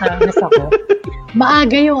nasa Batangas ako,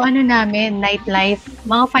 maaga yung namin, nightlife,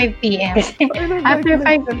 mga 5 p.m. After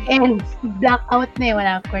 5 p.m., blackout na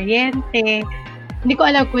walang kuryente. Hindi ko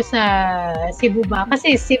alam kung sa Cebu ba.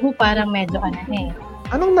 Kasi Cebu parang medyo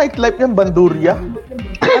Anong nightlife yan? Bandurya?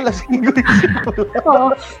 Alas 5.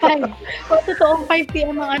 Oo, 5. Totoong 5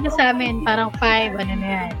 p.m. ang sa amin. Parang 5, na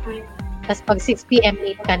yan. Tapos pag 6 p.m.,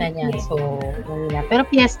 8 ka na niyan. So, pero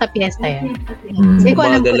fiesta yan. Hindi ko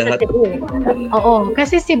alam kung sa Cebu. Oo,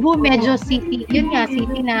 kasi Cebu medyo city. Yun nga,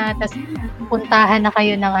 city na. Tapos puntahan na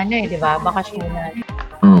kayo ng di ba? Bakasyonan.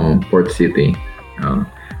 Port City.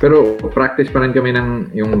 Pero practice pa rin kami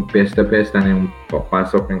ng yung pesta na yung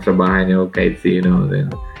papasok ng sa bahay niyo kahit sino.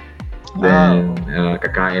 Then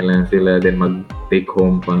kakain lang sila, then mag-take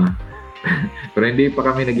home pa. Pero hindi pa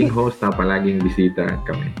kami naging host, palaging bisita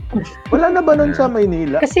kami. Wala na ba nun sa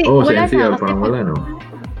Maynila? Kasi wala sa NCR, parang wala, no?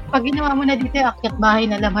 Pag ginawa mo na dito, akyat bahay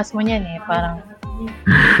na labas mo niyan parang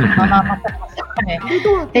mamamasak ka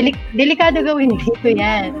Delikado gawin dito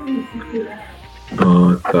yan.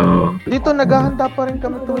 Dito naghahanda pa rin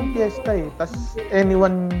kami tuwing fiesta tas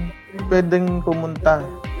anyone pwedeng pumunta.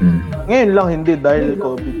 Ngayon lang hindi dahil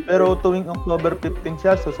COVID. Pero tuwing October 15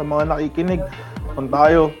 siya, so sa mga nakikinig, punta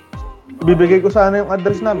kayo. Bibigay ko sana yung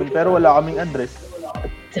address namin pero wala kaming address.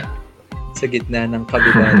 Sa gitna ng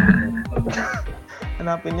kabilang.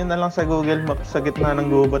 Hanapin nyo na lang sa Google Maps, sa gitna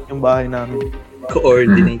ng gubat yung bahay namin.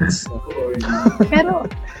 Coordinates.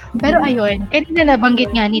 Pero ayun, kanina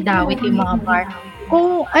nabanggit nga ni Dawit yung mga bar.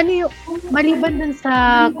 Kung yung maliban dun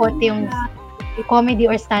sa konti yung comedy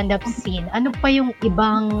or stand-up scene, ano pa yung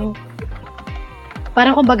ibang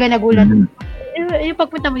parang kumbaga nagulat yung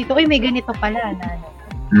pagpunta mo dito, may ganito pala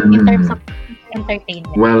in terms of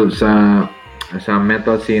entertainment. Well, sa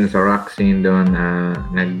metal scene, sa rock scene doon,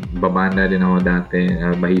 nagbabanda din ako dati.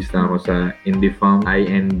 Bahista ako sa Indefum,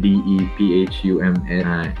 INDEPHUMS,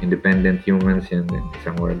 Independent Humans, yan din,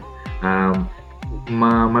 isang word.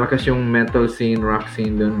 Malakas yung metal scene, rock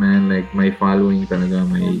scene doon, man. Like, may following talaga,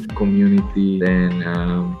 may community. Then,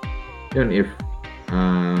 yun, if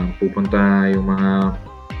pupunta yung mga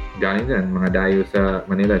galing dyan, mga dayo sa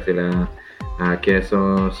Manila, sila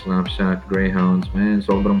Queso, Snapshot, Greyhounds, man,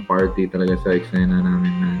 sobrang party talaga sa eksena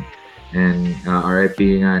namin, man. And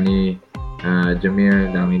RIP nga ni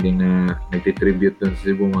Jamir, dami din na nagtitribute dun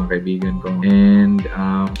sa Cebu, mga kaibigan ko. And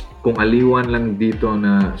kung aliwan lang dito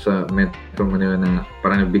na sa Metro Manila na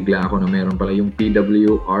parang nabigla ako na meron pala yung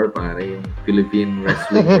PWR, pare, yung Philippine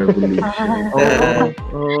Wrestling Revolution.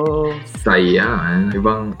 Saya, man.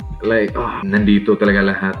 Ibang, like, nandito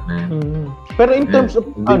talaga lahat, man. Pero in terms of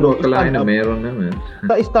hindi ko akalain na meron naman.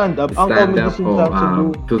 Sa stand-up, ang comedy scene sa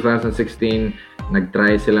Cebu. 2016,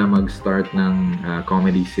 nag-try sila mag-start ng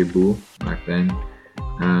Comedy Cebu back then.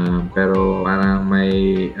 Pero parang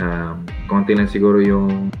may konti lang siguro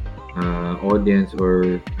yung audience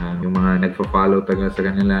or yung mga nagfa-follow taga sa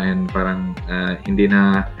kanila, and parang hindi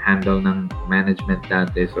na handle ng management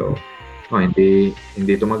dati. So, hindi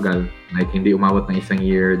tumagal. Like, hindi umabot ng isang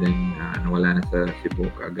year, then nawala na sa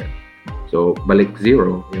Cebu kaagad. So, balik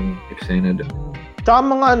zero yung eksena doon. Tsaka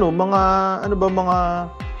mga mga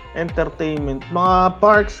entertainment, mga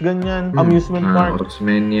parks, ganyan, amusement park.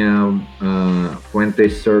 Osmeña,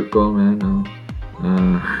 Fuentes Circle, man,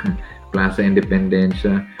 Plaza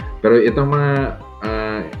Independencia. Pero itong mga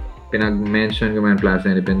pinag-mention ko, man, Plaza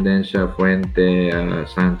Independencia, Fuente,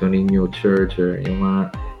 Santo Niño Church, or yung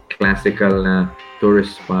mga classical na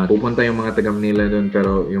tourist spot. Pupunta yung mga taga Manila doon,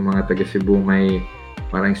 pero yung mga taga Cebu may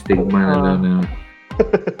parang stigma na doon na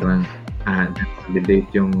parang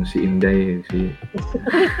date yung si Inday,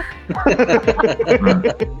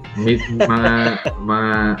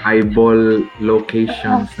 mga eyeball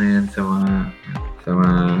locations na yan sa mga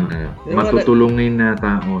matutulungin na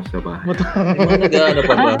tao sa bahay. Ano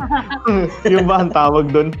pa ba? Yung ba ang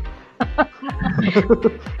tawag doon?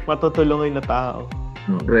 Matutulungin na tao.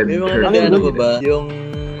 May mga ano ba? Yung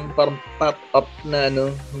parang pop-up na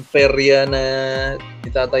perya na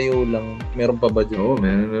itatayo lang. Meron pa ba dyan? Oo,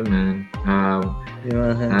 meron, man.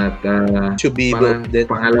 At Chubibo,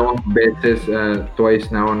 pangalawang beses,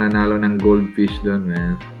 twice na ako nanalo ng goldfish doon,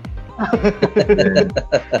 man.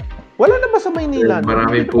 Wala na ba sa Maynila?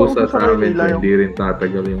 Maraming pusa sa amin, hindi rin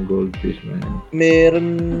tatagal yung goldfish, man. Meron,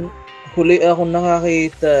 huli akong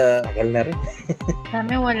nakakita. Tagal na rin. Sa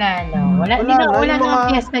amin wala na. Wala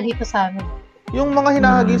na fiesta dito sa amin. Yung mga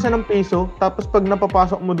hinahagisan ng piso, tapos pag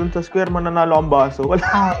napapasok mo dun sa square, mananalo ang baso.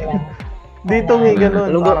 Wala. Dito may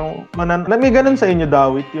ganun. Parang, may ganun sa inyo,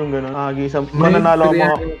 Dawit, yung ganun. Hagisan, mananalo ang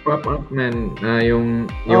mga... pop-up, man.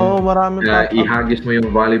 marami pop-up. Ihagis mo yung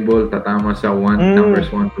volleyball, tatama sa numbers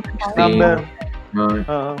 1 to 16.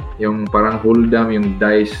 Yung parang hold'em, yung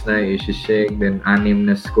dice na i-shake, then 6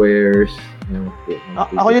 na squares.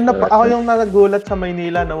 Ako yung nagulat sa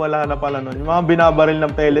Maynila na wala na pala nun. Yung mga binabaril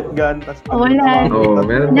ng pellet gun. Wala.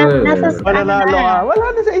 Meron wala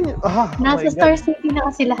na sa inyo. Nasa Star City na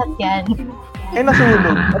kasi lahat yan.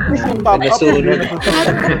 Nasunog. At least yung pop-up.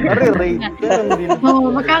 Nare-rate.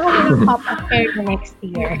 Magkakaroon ng pop-up fair next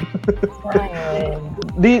year. So,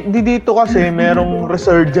 dito kasi merong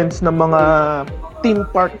resurgence ng mga theme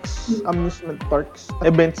parks, amusement parks,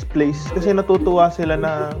 events place. Kasi natutuwa sila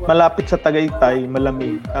na malapit sa Tagaytay,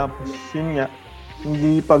 malamig. Tapos yun nga,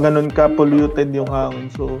 hindi pa ganun ka polluted yung hangin.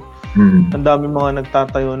 So, ang dami mga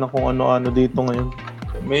nagtatayo na kung ano-ano dito ngayon.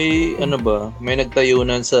 May may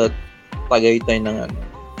nagtayunan sa Tagaytay ng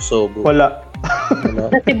Sogo? Wala.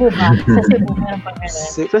 Sa Cebu ba? Sa Cebu meron pa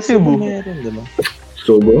meron. Sa Cebu? Meron, diba?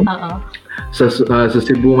 Sogo? Oo. Sa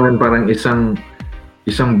Cebu man parang isang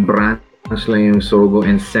branch lang yung Sogo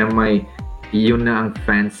and yun na ang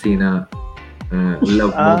fancy na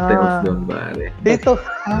love motels doon, pare. Dito.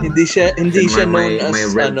 Hindi siya known as may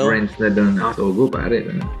red friends na doon sa Sogo, pare.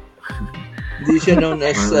 Hindi siya known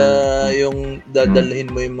as yung dadalhin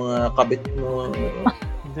mo yung mga kabit mo.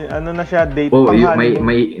 Ano na siya, date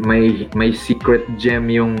may secret gem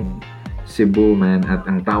yung Cebu, man, at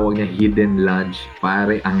ang tawag niya Hidden Lodge.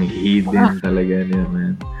 Pare, ang hidden talaga niya,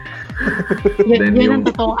 man. Then yun ang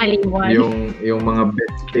totoong aliwan. Yung mga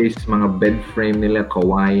bed space, mga bed frame nila,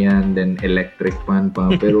 kawayan, then electric fan pa,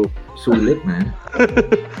 pero sulit, man.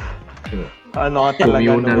 Ano ka talaga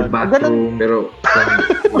communal naman. bathroom, pero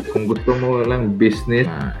kung gusto mo lang business,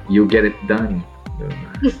 you get it done.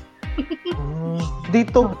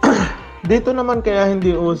 Dito naman kaya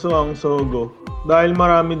hindi uso ang Sogo dahil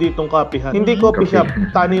marami ditong kapihan. Hindi coffee shop,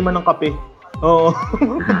 taniman ng kape. Oo.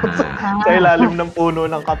 Sa ilalim ng puno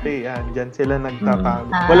ng kape, yan. Diyan sila nagtatago.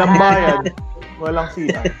 Walang bayad, walang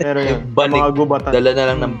siya. Pero yun, banig, mga gubatan. dala na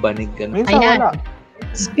lang ng banig. Minsan wala.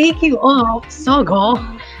 Speaking of Sogo,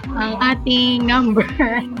 ang ating number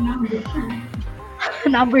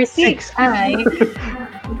 6 ay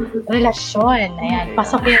relasyon. Ayan,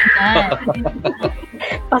 pasok yan dyan.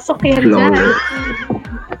 Pasok yan dyan.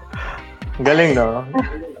 Galing, no?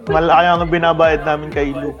 Malaki ang binabayad namin kay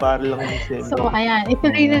Lu para lang yung send. So, ayan,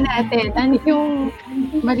 ituloy na natin. Ano yung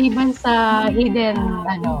maliban sa hidden,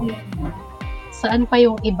 saan pa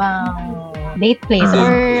yung ibang date place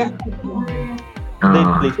or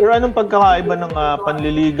date place? Or anong pagkakaiba ng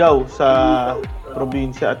panliligaw sa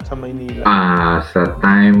probinsya at sa Maynila? Sa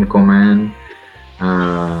time ko, man,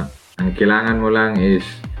 ang kailangan mo lang is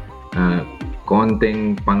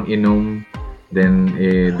konting pang-inom, then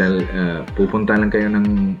pupunta lang kayo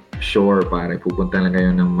ng shore, pare. Pupunta lang kayo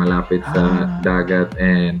ng malapit sa dagat,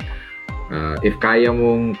 and if kaya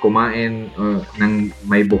mong kumain ng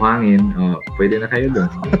may buhangin, pwede na kayo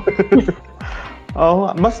doon.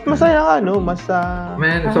 Mas masaya ka, no?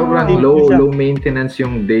 Man, sobrang low maintenance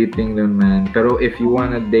yung dating doon, man. Pero if you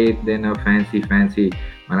wanna date, then fancy,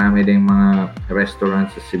 marami ding mga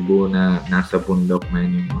restaurants sa Cebu na nasa bundok, man.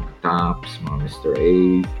 Yung mga Tops, mga Mr.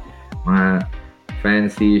 A's, mga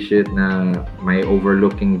fancy shit na may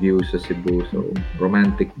overlooking view sa Cebu. So,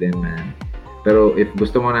 romantic din, man. Pero if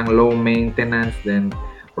gusto mo ng low maintenance, then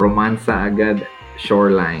romansa agad,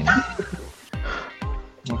 shoreline.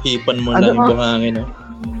 Hipan mo lang yung buhangin, no?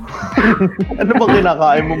 Ano ba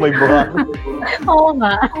kinakain mo may buhangin? Oo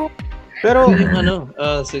nga. Pero, yung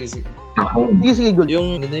sige. Sige, good.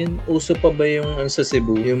 Yung, uso pa ba yung sa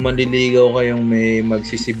Cebu? Yung manliligaw kayong may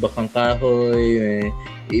magsisibak kang kahoy, may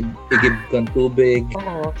igib kang tubig.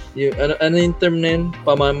 Oo. Yung, ano yung term na yun?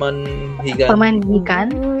 Pamamanhigan? Pamanhikan?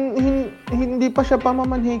 Hindi pa siya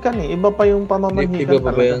pamamanhikan eh. Iba pa yung pamamanhikan. Iba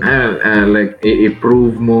pa ba yun? Like,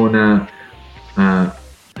 i-prove mo na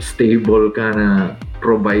stable ka na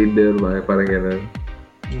provider, parang gano'n.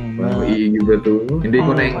 Iiba to. Hindi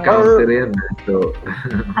ko na-encounter yan. So,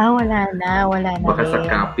 wala na. Baka sa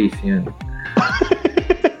copies yan.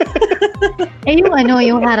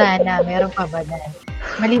 Yung harana, meron pa ba na?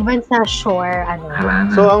 Maliban sa shore, Harana.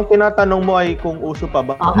 So, ang tinatanong mo ay kung uso pa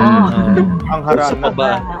ba? Oo. Ang harana. Uso pa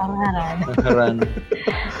ba? Ang harana.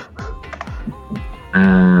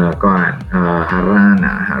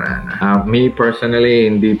 Harana. Harana. Me personally,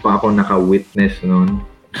 hindi pa ako naka-witness noon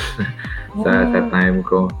sa time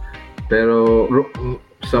ko. Pero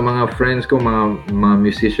sa mga friends ko, mga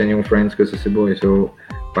musician yung friends ko sa Cebu. So,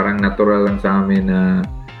 parang natural lang sa amin na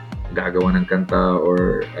gagawa ng kanta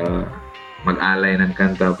or mag-alay ng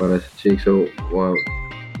kanta para sa chick. So,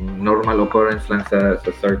 normal occurrence lang sa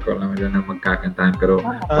circle namin na magkakantahan. Pero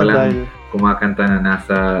walang kumakanta na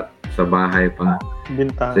nasa sa bahay pa.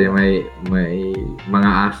 Bintana. Kasi may mga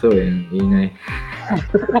aso ingay.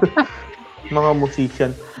 Mga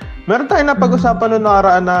musician. Meron tayong napag-usapan noong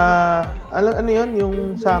nakaraan na, ano yun, yung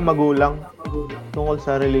sa magulang, tungkol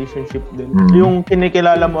sa relationship din. Yung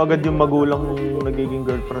kinikilala mo agad yung magulang ng nagiging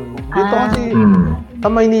girlfriend mo. Dito kasi,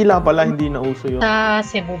 sa Maynila pala, hindi na uso yun. Sa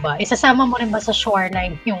Cebu ba? Isasama mo rin ba sa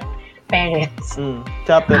shoreline yung parents?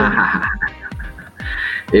 Chapter.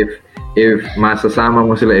 If masasama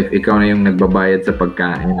mo sila, if ikaw na yung nagbabayad sa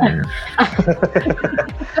pagkain.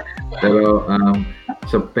 Pero,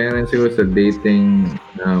 sa parents ko, sa dating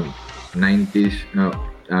 90s,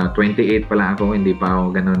 28 pala ako, hindi pa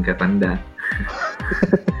ako ganun katanda.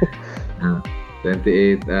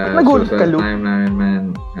 28, so sa time namin,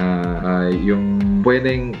 man, yung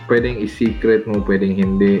pwedeng i-secret mo, pwedeng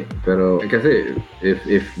hindi. Pero, kasi,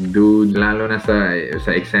 if dude, lalo na sa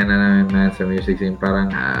eksena namin, man, sa music scene, parang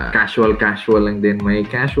casual lang din. May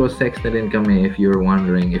casual sex na din kami, if you're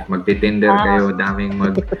wondering. If magti-Tinder kayo, daming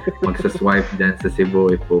magsaswipe dyan sa Cebu,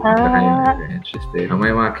 if pupunta kayo, if you're interested. May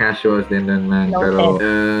mga casuals din dun, man. Pero,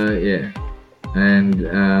 yeah. And,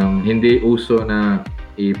 hindi uso na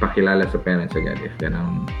ipakilala sa parents agad if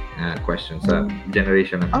ganang question sa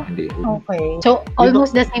generation na hindi. Okay. So,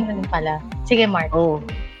 almost the same din pala. Sige, Mark.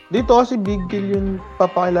 Dito kasi big deal yung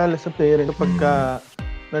papakilala sa parents kapag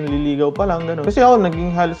nanliligaw pa lang, gano'n. Kasi ako,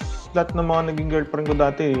 naging halos lahat ng mga naging girlfriend ko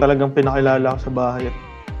dati, talagang pinakilala ako sa bahay at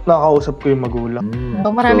nakakausap ko yung magulang.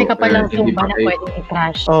 So, marami ka palang sumba na pwedeng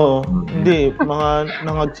i-crush. Oo. Hindi, mga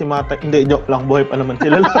nangagsimata. Hindi, joke lang. Buhay pa naman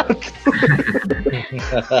sila lahat.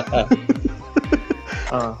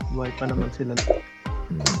 Buhay pa naman sila.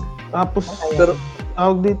 Tapos,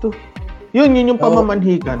 tawag dito. Yun yung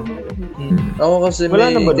pamamanhikan. Ako kasi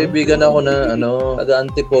may kaibigan ako na taga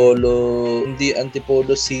Antipolo, hindi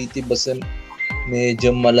Antipolo City, basta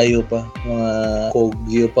medyo malayo pa. Mga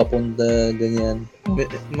Kogyo papunta, ganyan.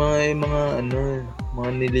 Mga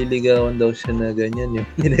nililigawan daw siya na ganyan, yung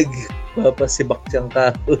pinagpapasibak siyang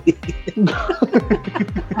kahoy.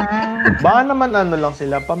 Baka naman lang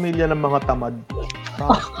sila, pamilya ng mga tamad.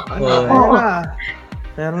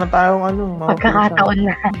 Meron na tayong pagkakataon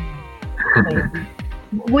na. Okay.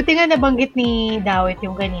 Buti nga nabanggit ni Dawit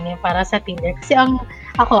yung kanina para sa Tinder. Kasi ang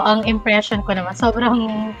impression ko naman,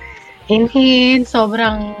 sobrang hinhin,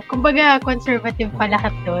 sobrang, kumbaga, conservative pa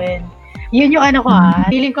lahat doon. Yun yung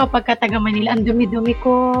feeling ko pagka taga Manila, ang dumi-dumi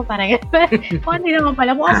ko, parang hindi naman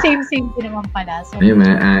pala, same din naman pala. So,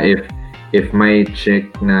 if may chick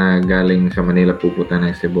na galing sa Manila pupunta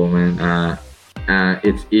ng Cebu, man,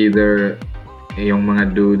 it's either yung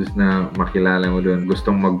mga dudes na makilala mo doon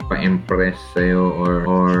gustong magpa-impress sa'yo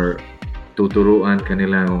or tuturuan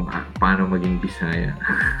kanila kung paano maging Bisaya.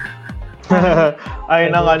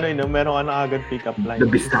 Ayun ang meron ka na agad pick-up line. The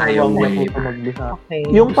Bisaya way. Okay.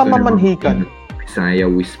 Yung pamamanhikan. Bisaya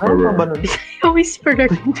Whisperer. Bisaya Whisperer.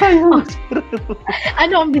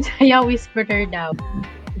 Ano ang Bisaya Whisperer daw?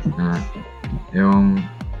 Yung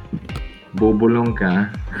bubulong ka,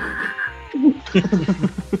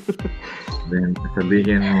 then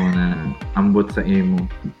sabihin mo na ambot sa imo.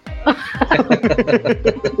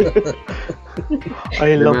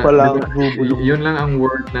 Ayun lang pala. Yun lang ang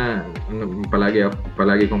word na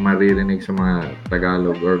palagi kong maririnig sa mga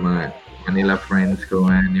Tagalog or mga Manila friends ko,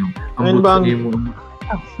 man. Yung ambot sa imo.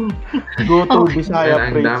 Go to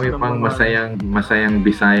Bisaya. Ang dami pang masayang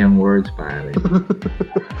Bisayang words, pare.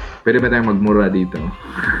 Pwede ba tayong magmura dito?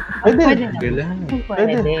 Pwede.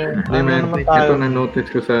 Ito na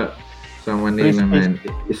notice ko sa Manila, man.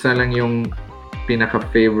 Isa lang yung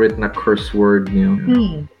pinaka-favorite na curse word niyo.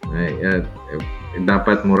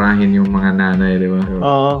 Dapat murahin yung mga nanay, di ba?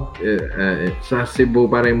 Oo. Sa Cebu,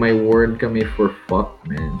 parang may word kami for fuck,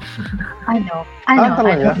 man. Ano?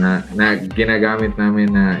 Na ginagamit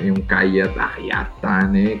namin na yung kayatan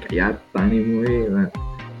mo eh.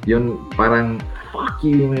 Yun, parang fuck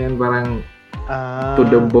you, man. Parang to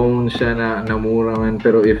the bone siya na namura, man.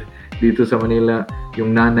 Pero if dito sa Manila,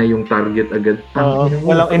 yung nanay yung target agad.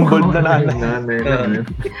 Walang involved na nanay.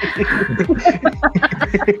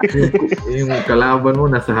 yung kalaban mo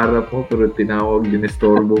nasa harap mo pero tinawag,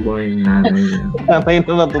 dinistorbo ko yung nanay niya. Nanay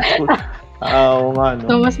na natutulog.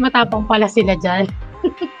 So, mas matapang pala sila dyan.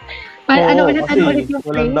 Ulit yung phrase?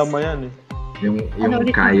 Walang dama yan eh. Yung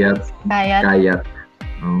kayat.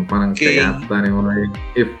 Parang kayatan mo.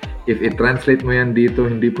 If i-translate mo yan dito,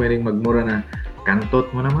 hindi pwedeng magmura na kantot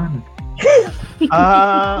mo naman.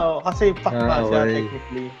 Kasi fuck na siya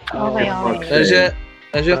technically. Okay.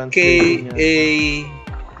 Siya K-A-Y.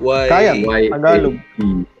 Kayat, Tagalog.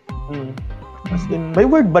 As in, may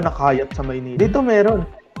word ba na kayat sa Maynila? Dito meron.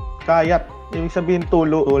 Kayat. Ibig sabihin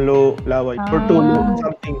tulo, laway. Or tulo,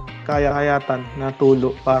 something. Kaya-hayatan na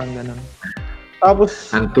tulo. Parang ganun.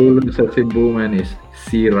 Tapos, ang tulo sa Cebu man is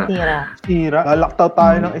sira. Lalaktaw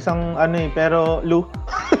tayo ng isang pero Lu.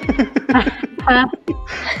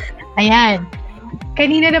 Ayan.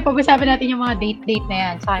 Kanina na pag-usapan natin yung mga date na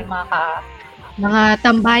yan sa mga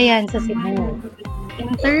tambayan sa Cebu.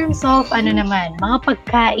 In terms of mga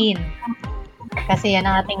pagkain. Kasi yan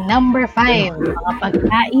ang ating number 5, mga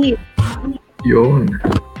pagkain. Yun.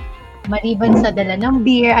 Maliban sa dala ng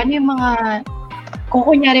beer, ano yung mga, kung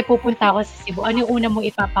kunyari pupunta ako sa Cebu, ano yung una mo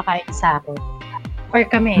ipapakain sa akin? Or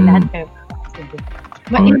kami, lahat kayo sa Cebu.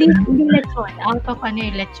 Hindi lechon, out of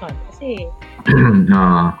yung lechon. Kasi,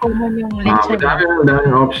 common yung lechon.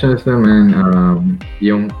 Madaming options naman.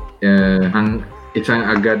 Ang isang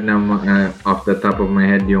agad na off the top of my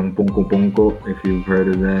head, yung pungko-pungko, if you've heard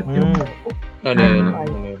of that.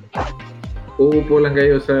 Uupo lang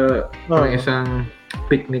kayo sa isang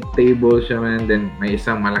picnic table siya, man. Then may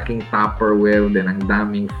isang malaking Tupperware, then ang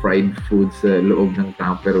daming fried food sa loob ng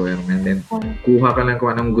Tupperware, man. Then kuha ka lang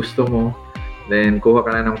kung anong gusto mo. Then kuha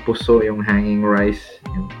ka lang ng puso, yung hanging rice.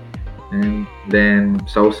 And then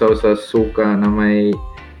sausaw sa suka na may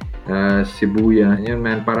sibuya. Yun,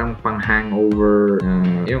 man, parang pang-hangover.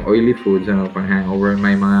 Yung oily foods, pang-hangover.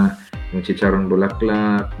 May mga yung chicharon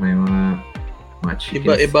bulaklak, may mga chicken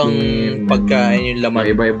iba-ibang pagkain yung laman.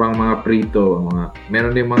 Iba-ibang mga prito.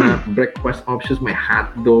 Meron din mga breakfast options. May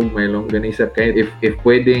hotdog, may longganisa. Kahit if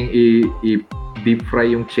pwedeng i-deep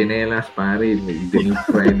fry yung chinelas, pare, deep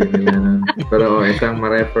fry din nila. Pero isang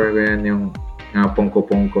ma-refer ko yan yung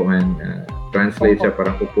pongko-pongko, man. Translate siya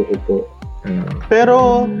parang upo-upo.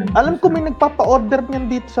 Pero alam ko may nagpapa-order niyan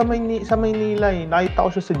dito sa Maynila eh. Nakita ko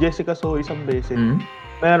siya sa Jessica Soho isang beses.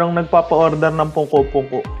 Merong nagpapa-order ng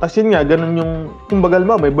pongko-pongko. Kasi yun nga, ganun yung, kumbagal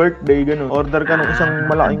mo, may birthday, ganun. Order ka ng isang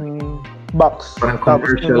malaking box. Parang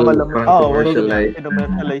commercialize.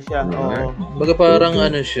 Commercialize siya. Baga parang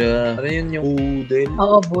siya. Ano yun yung budel?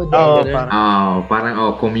 Oo, budel. Parang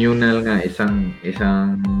communal nga. Isang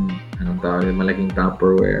anong tawag, malaking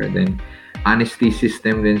Tupperware. Then, honesty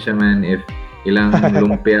system din siya, man. If ilang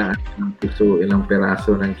lumpia, ilang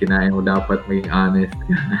peraso ng kinain mo, dapat maging honest.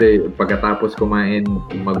 Kasi pagkatapos kumain,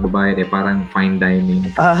 magbabayad parang fine dining.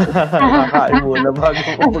 Kakain mo na bago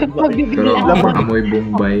magbabayad. Pero amoy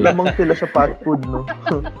Bombay. Lamang sila sa fast food, no?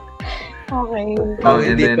 Okay.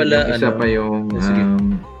 And then, isa pa yung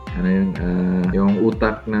yung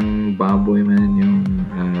utak ng baboy, man, yung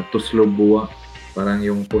tuslo buwa. Parang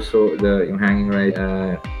yung puso, yung hanging rice,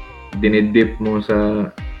 dinidip mo sa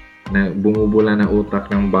na bumubula na utak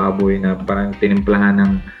ng baboy na parang tinimplahan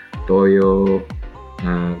ng toyo,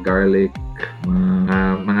 garlic,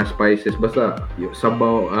 mga spices, basta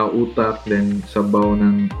sabaw, utak, then sabaw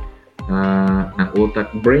ng utak,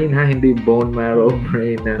 brain hindi bone marrow,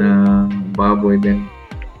 brain ng baboy, then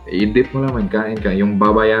i-dip mo lang, kain ka, yung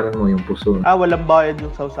babayaran mo yung puso. Walang bayad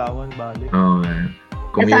yung sausawan, bali.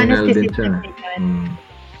 Communal din siya.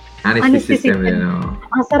 Honesty system din.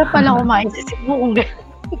 Ang sarap pala kumain sa Cebu kung gano'n.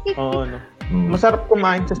 Oo, no. Masarap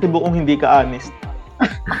kumain sa Cebu kung hindi ka honest.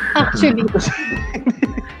 Actually.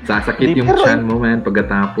 Sasakit yung chan mo, man,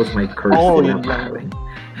 pagkatapos may curse na pare.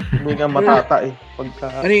 Hindi ka matata eh.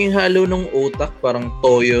 Ano yung halo ng utak? Parang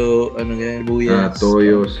toyo, sibuyas?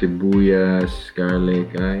 Toyo, sibuyas,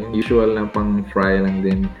 garlic. Usual na pang fry lang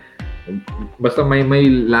din. Basta may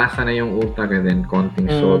lasa na yung utak, and then konting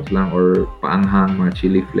salt lang or paanghang, mga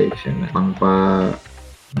chili flakes yan.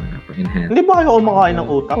 Pa-enhance. Hindi ba kayo kumakain ng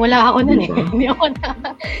utak? Wala ako nun eh. Hindi ako na.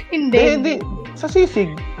 Hindi. Sa sisig.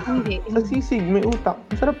 Hindi. Sa sisig, may utak.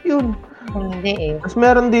 Masarap yun. Hindi eh. Tapos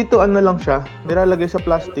meron dito, lang siya. Nilalagay sa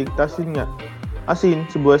plastic. Tapos yun nga. Asin,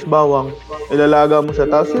 sibuyas, bawang. Ilalaga mo siya.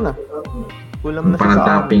 Tapos yun na. Kulang na siya sa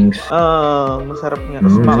toppings. Masarap nga.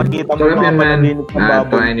 Tapos makikita mo mga panaginip ng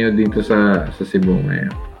baboy. Try nyo dito sa Cebu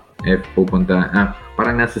ngayon. If pupunta.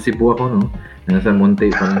 Parang nasa Cebu ako, no? Nasa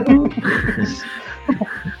Monte pa lang.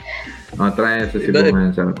 Try sa Cebu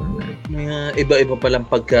ngayon. Sarap naman. Iba-iba palang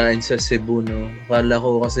pagkain sa Cebu, no? Akala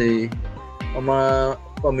ko kasi mga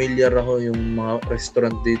familiar ako yung mga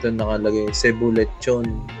restaurant dito nakalagay Cebu Lechon.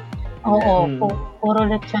 Oo, puro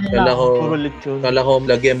lechon lang. Puro lechon. Kala ko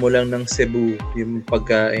lagyan mo lang ng Cebu yung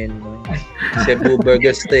pagkain, no? Cebu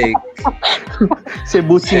burger steak.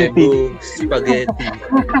 Cebu City. Cebu spaghetti.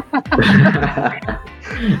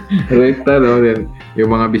 Rekta, no? Yung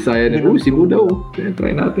mga Bisaya din, Cebu daw.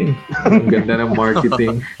 Try natin. Ang ganda ng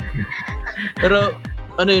marketing. Pero,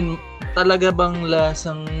 yun, talaga bang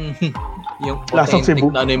lasang yung lasang authentic Cebu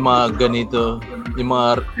na yung mga ganito, yung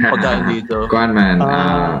mga pagkain dito? Kuan, man.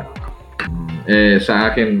 Sa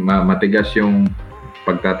akin, matigas yung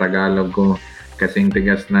pagtatagalog ko, kasing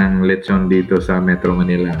tigas ng lechon dito sa Metro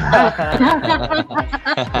Manila.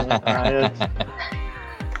 Ayos.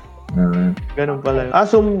 Ganun pala yun.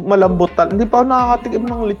 So malambot hindi pa ako nakakatikim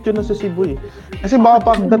ng lechon na sa Cebu eh. Kasi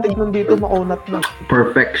baka pagdating nun dito makunat na.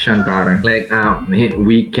 Perfection, parang. Like,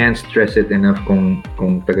 we can't stress it enough kung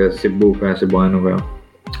taga Cebu ka, Cebuano ka.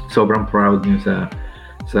 Sobrang proud nyo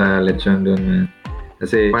sa lechon doon, man.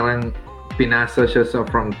 Kasi parang pinasa siya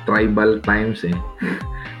from tribal times eh.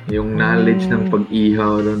 Yung knowledge ng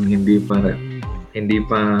pag-ihaw doon hindi pa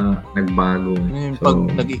nagbago.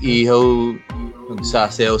 Pag nag-iihaw,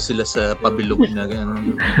 nagsasayaw sila sa pabilog na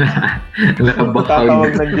gano'n.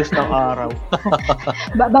 Tatawag ng Diyos ng araw.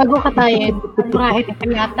 Bago ka tayo, kahit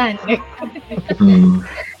ipangatan.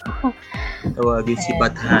 Tawagin si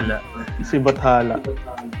Bathala. Si Bathala.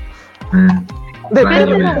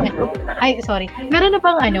 Meron na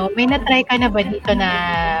bang may na-try ka na ba dito na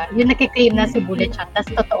yung nakiklaim na si Bullet Shot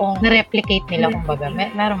tas totoong na-replicate nila kumbaga?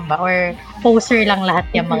 Meron ba? Or poser lang lahat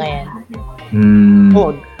yung mga yan?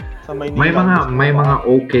 Sa Maynila. May mga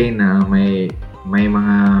okay na, may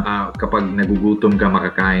mga kapag nagugutom ka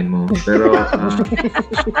makakain mo. Pero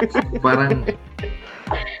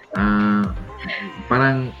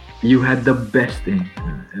parang you had the best eh.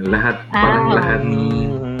 Lahat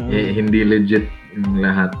hindi legit yung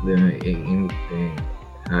lahat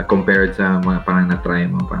compared sa mga parang na-try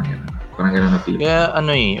mo, parang gano'n na feel. Kaya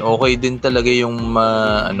okay din talaga yung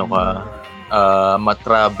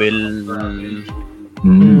ma-travel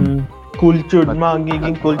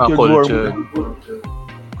magiging cultured worm.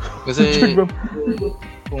 Kasi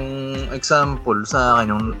kung example sa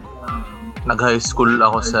akin yung nag-high school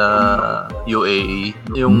ako sa UAE,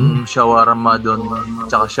 yung shawarma doon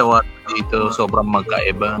tsaka shawarma dito sobrang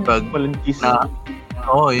magkaiba. Pag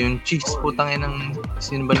yung cheese, putang inang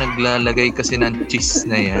sino ba naglalagay kasi ng cheese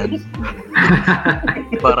na yan?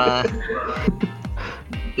 Para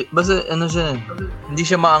basta siya, hindi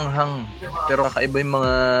siya maanghang pero kakaiba yung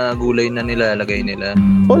mga gulay na nilalagay nila.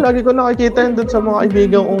 Lagi ko nakikita yun doon sa mga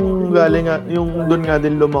kaibigan kong galing yung doon nga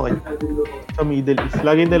din lumaki sa Middle East.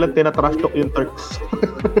 Lagi nila tinatrash talk yung Turks.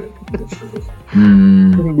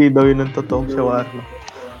 Hindi daw yun ang totoong shawarma.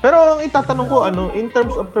 Pero ang itatanong ko, in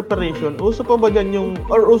terms of preparation, uso pa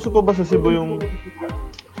ba sa Cebu yung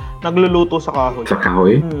nagluluto sa kahoy? Sa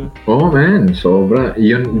kahoy? Oh man, sobra.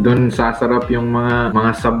 Yun, doon sasarap yung mga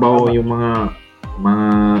sabaw, yung mga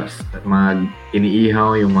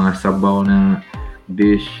iniihaw, yung mga sabaw na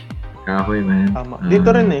dish. Kahoy, man. Tama. Dito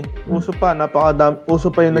rin uso pa, uso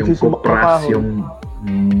pa yung nagsisumak ng kahoy. Yung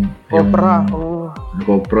kopra.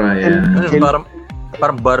 Kopra, yeah.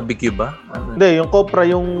 Parang barbecue ba? Hindi, yung kopra,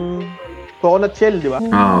 yung coconut shell, di ba?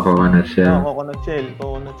 Coconut shell. Coconut shell.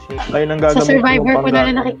 Ayun ang gagamit. Sa Survivor ko na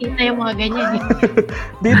nakikita yung mga ganyan.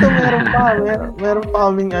 Dito meron pa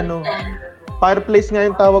kaming fireplace nga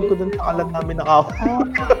yung tawag ko dun sa kalan namin na kahoy.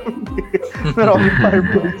 Meron kaming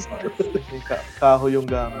fireplace. Kahoy yung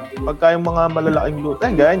gamit. Pagka yung mga malalaking luto,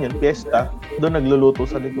 ganyan yan, fiesta. Doon nagluluto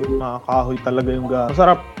sa likod. Mga kahoy talaga yung gamit.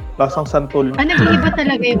 Masarap. Lasang santol. Nag-iiba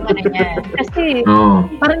talaga yung niya. Kasi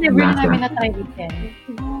parang never namin na-try it yan.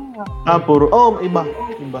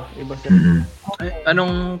 Iba siya.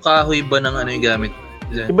 Anong kahoy ba ng yung gamit?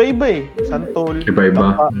 Iba-iba santol.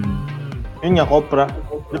 Iba-iba. Yun nga, kopra.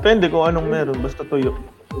 Depende kung anong meron, basta tuyo.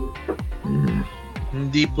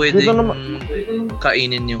 Hindi pwedeng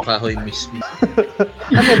kainin yung kahoy mismo.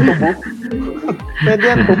 Tubo? Pwede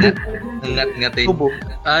yan, tubo. Ngat-ngatin. Tubo.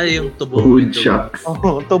 Yung tubo. Food shucks.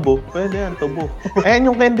 Tubo. Pwede yan, tubo. Ayan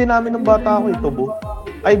yung candy namin ng bata ko, tubo.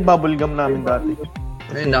 Ay, bubblegum namin dati.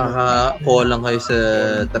 Nakaka-call lang kayo sa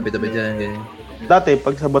tabi-tabi dyan. Ganyan. Dati,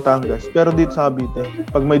 pag sa Batangas. Pero dito sa Cavite,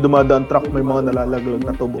 pag may dumadaan truck, may mga nalalaglag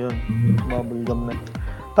na tubo. Yun, bubblegum na.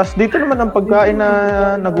 Tapos dito naman ang pagkain na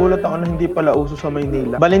nagulat ako na hindi pala uso sa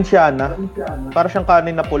Maynila. Valenciana. Para siyang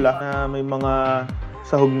kanin na pula na may mga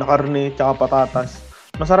sahog na karne tsaka patatas.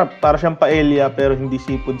 Masarap. Para siyang paella pero hindi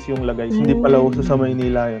seafoods yung lagay. Hindi pala uso sa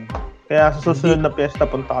Maynila yun. Kaya sa susunod na piyesta,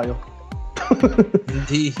 punta kayo.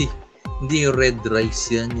 Hindi yung red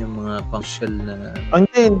rice yan, yung mga pangsyal na...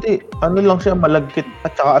 Hindi. Ano lang siya, malagkit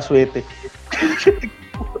at saka aswete.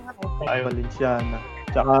 Ay, Valenciana.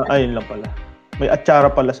 Tsaka, ayun lang pala. May atsara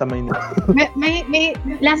pala sa Maynila. may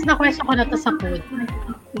last na question ko na to sa food.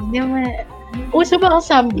 Uso ba ang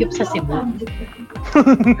samgyup sa Cebu?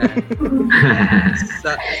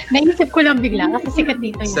 Naisip ko lang bigla kasi sikat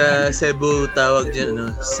dito yun. Sa Cebu tawag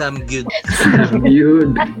dyan, Samgyud.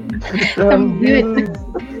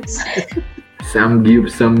 Samgyup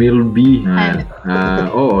sa Milby.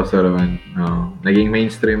 Oo, so naman. Naging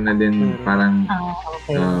mainstream na din. Parang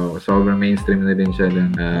sobrang mainstream na din siya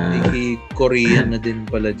dun. Korean na din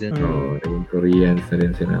pala dyan. Naging Koreans na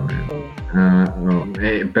din sila.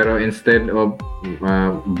 Pero instead of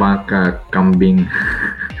baka, kambing.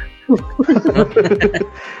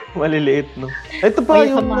 Maliliit, no? Ito pa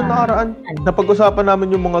yung nakaraan. Napag-usapan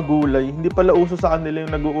namin yung mga gulay. Hindi pala uso sa kanila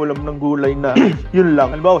yung nag-uulam ng gulay na yun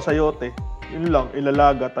lang. Halimbawa, sayote. Yun lang.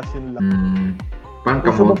 Ilalaga, tas yun lang. Parang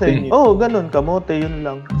kamote. Ganun. Kamote, yun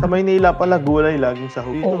lang. Sa Maynila pala, gulay laging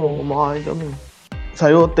sahog. Dito, kumakain kami.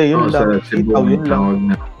 Sayote, yun lang. Sa Cebu, yung tawag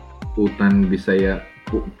na putan Bisaya.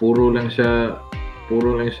 Puro lang siya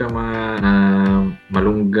mga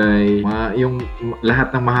malunggay, yung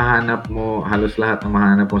lahat ng mahahanap mo, halos lahat ng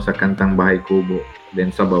mahahanap mo sa kantang Bahay Kubo, then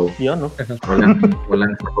sabaw. Yan, no?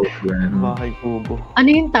 Walang sabaw. Bahay Kubo. Ano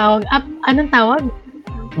yung tawag? Anong tawag?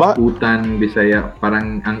 Utan Bisaya.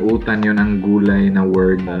 Parang ang utan yun ang gulay na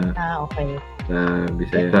word okay. Sa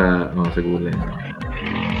Bisaya. Sa gulay.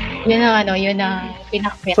 Yun ang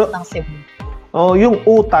pinakbet ng Cebu. Yung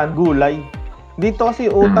utan, gulay. Dito kasi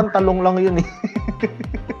utan, talong lang yun eh.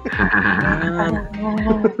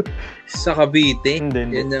 Sa Cavite.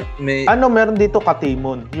 Hindi. Meron dito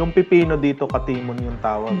katimon. Yung pipino dito katimon yung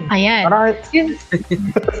tawag. Ayan.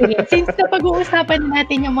 Since napag-uusapan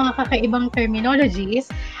natin yung mga kakaibang terminologies,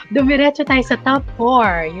 dumiretso tayo sa top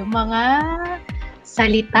 4. Yung mga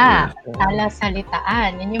salita,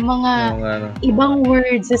 salitaan. Yan yung mga ibang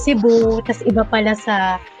words sa Cebu, tas iba pala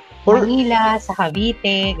sa Manila, sa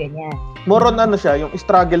Cavite, ganyan. Moron siya, yung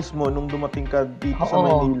struggles mo nung dumating ka dito sa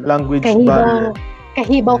Manila. Language barrier.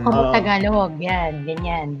 Kahibaw ka mo Tagalog, yan,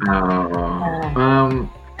 ganyan.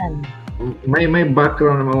 May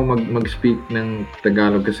background naman ako mag-speak ng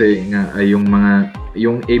Tagalog kasi nga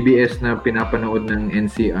yung ABS na pinapanood ng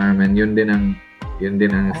NCR man, yun din ang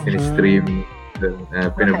stream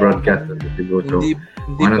pinabroadcast sa Cebu. So,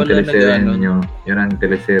 anong teleserye ninyo? Yun ang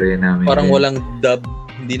teleserye namin. Parang walang dub,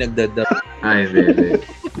 hindi nagdadub. Hindi.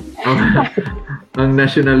 Ang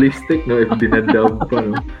nationalistic, no? If dinadub pa,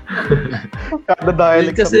 no? Kada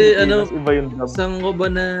dialect kasi iba yung dub. Saan ko ba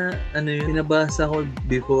na, pinabasa ko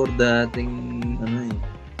before dating,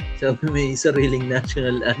 sabi may sariling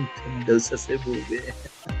national anthem daw sa Cebu.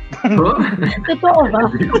 Totoo ba?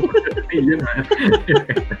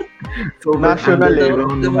 So, national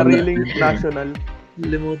sariling national.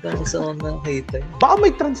 Limutan ko sa nakita. Baka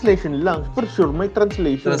may translation lang. For sure, may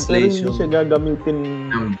translation. Pero hindi siya gagamitin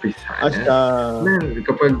as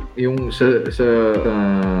kapag yung sa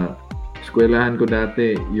eskwelahan ko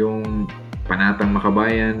dati, yung Panatang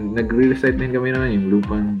Makabayan, nagre-recite din kami naman yung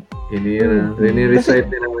Lupang Hinirang. Re-recite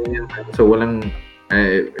din naman yun. So, walang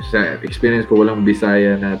sa experience ko, walang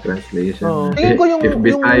Bisaya na translation. If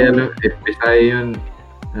Bisaya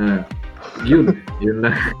yun, yun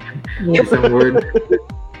lang. Isang word.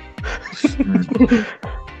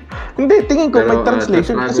 Hindi, tingin ko may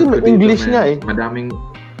translation kasi may English nga eh.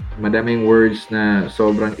 Madaming words na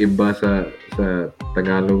sobrang iba sa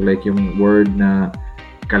Tagalog, like yung word na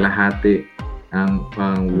kalahati.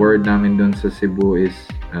 Ang word namin doon sa Cebu is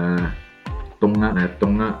tunga,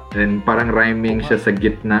 and parang rhyming siya sa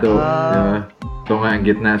gitna. So tunga,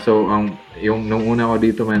 gitna. So yung nung una ko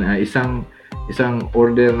dito man, isang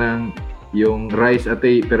order ng yung rice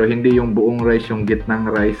ate, pero hindi yung buong rice, yung gitnang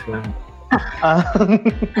rice lang.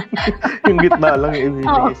 Yung gitna lang yung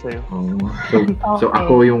ibibigay sa'yo. So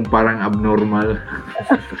ako yung parang abnormal.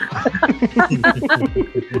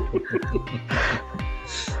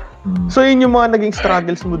 So yun yung mga naging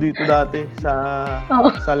struggles mo dito dati sa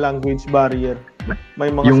language barrier. May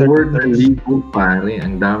mga yung word na libog, pare,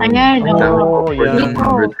 ang dami. Ng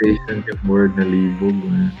conversation yung word na libog.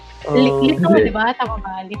 Lito, di ba? Tama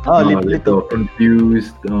ba? Lito.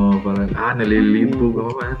 Confused. Parang, nalilibog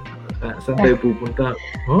ako man. Saan tayo pupunta?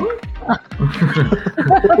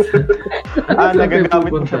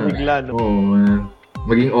 Nagagamit mo sa bigla, no? Man.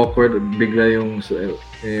 Maging awkward bigla yung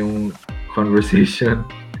conversation.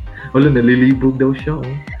 Wala, nalilibog daw siya.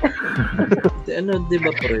 Di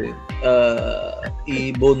ba pre?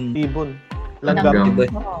 Ibon. Langgam. Diba?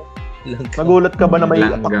 Nagulat ka ba na may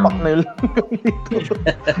pakpak na yung langgam dito?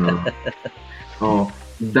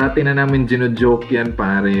 Dati na namin gino-joke yan,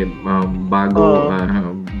 pare, bago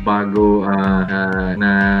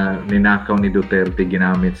na ninakaw ni Duterte,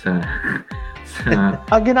 ginamit sa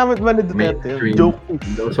ginamit ba ni Duterte? Joke.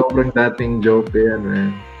 Sobrang dating joke yan,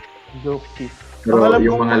 man. Joke thief. Pero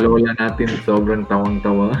yung mga lola natin, sobrang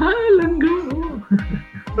tawang-tawa. Langgam!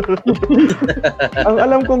 Ang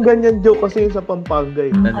alam kong ganyan joke kasi sa Pampanga.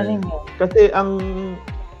 Kasi ang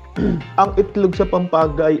ang itlog sa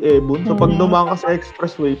Pampanga ay Ebon. So pag dumaan ka sa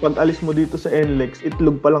expressway, pag alis mo dito sa NLEX,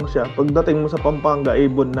 itlog pa lang siya. Pagdating mo sa Pampanga,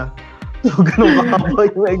 Ebon na. So ganun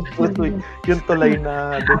kahaba yung expressway. Yung tulay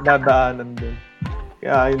na dadaanan din.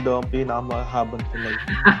 Kaya yun daw ang pinakamahabang tulay.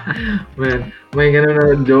 Man, may ganun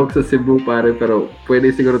na joke sa Cebu pare, pero pwede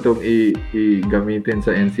siguro itong i-gamitin sa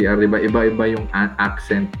NCR. Iba-iba yung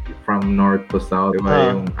accent from north to south.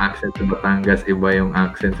 Iba yung accent sa Batangas, iba yung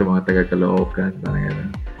accent sa mga taga-Caloocan. Parang ganun.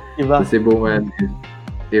 Sa Cebu man,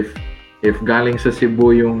 if galing sa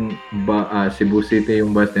Cebu yung Cebu City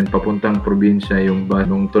yung bus, then papuntang probinsya yung bus,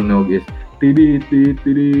 nung tunog is tidit, tidit,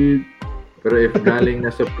 tidit. Pero if galing na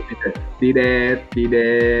sa probinsya, tidit,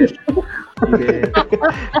 tidit, tidit.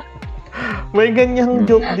 May ganyang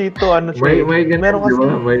joke dito, ano siya. May ganyan, di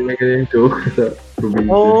ba? May ganyang joke sa probinsya.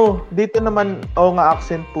 Oo, dito naman, nga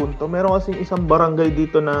accent punto. Meron kasing isang barangay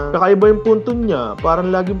dito na kakaiba yung punto niya, parang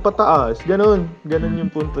laging pataas. Ganon yung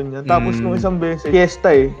punto niya. Tapos nung isang beses,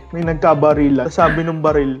 fiesta may nagkabarila. Sabi nung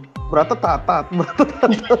baril, brata-tatat.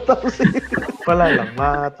 Tapos wala lang,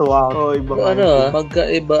 matuwa ako.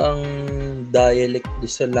 Magkaiba ang dialect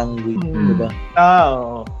sa language, di ba?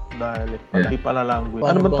 Oo. Dialect. Hindi pala language.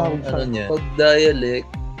 Ano ba tawag sa niya? Pag dialect,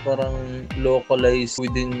 parang localized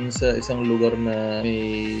within sa isang lugar na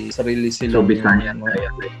may sarili silang Bisaya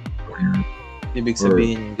dialect. Ibig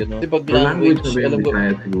sabihin, gano'n. Pag language, alam ko.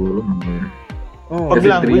 Pag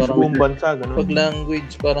language, buong bansa, gano'n. Pag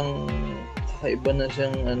language, parang kakaiba na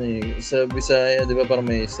siyang sa Bisaya, di ba parang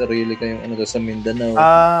may sarili kayong sa Mindanao.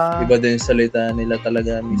 Iba din yung salita nila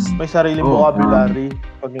talaga. May sariling vocabulary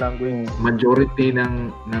pag language. Majority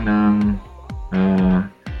ng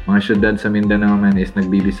mga syudad sa Mindanao man is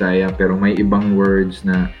nagbibisaya, pero may ibang words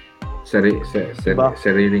na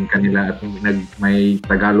sariling kanila, at may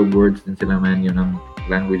Tagalog words din sila man, yun ang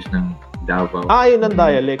language ng Davao. Yun ang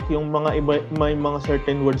dialect, yung mga iba, may mga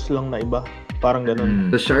certain words lang na iba. Parang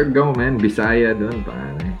ganun. Sa Siargao, man, Bisaya doon,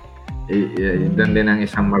 pare. Doon din ang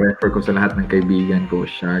isang ma-refer ko sa lahat ng kaibigan ko,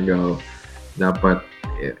 Siargao. Dapat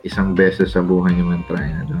isang beses sa buhay niyo man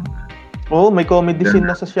try na doon. May comedy scene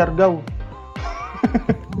na sa Siargao.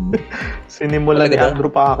 Sinimulan ni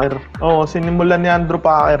Andrew Packer. Sinimulan ni Andrew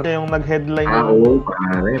Packer yung nag-headline.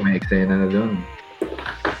 Pare, may eksena na doon.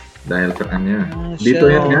 Dahil sa kanya. Dito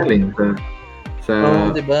yan galing sa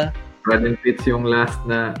di ba? Brad and Pitts yung last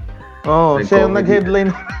na siya yung nag-headline.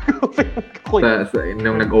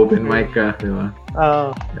 Nung nag-open mic ka, di ba?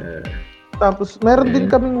 Tapos, meron din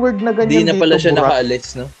kaming word na ganyan dito. Di na pala siya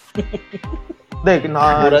nakaalis, no? Hindi,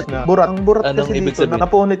 nakaalis na. Burat. Ang burat kasi dito,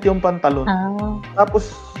 napunit yung pantalon.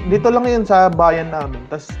 Tapos, dito lang yun sa bayan namin.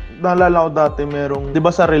 Tapos, naalala ko dati, merong, di ba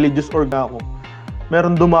sa religious org ako,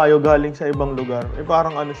 meron dumayo galing sa ibang lugar.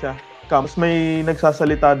 Parang siya, tapos may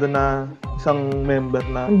nagsasalita doon na isang member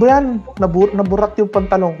na, ano ba yan? Naburat yung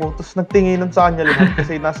pantalon ko. Tapos nagtinginan sa kanya lahat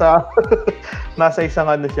kasi nasa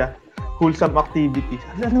isang siya, wholesome activity.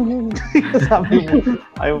 Ano yun? Sabi mo,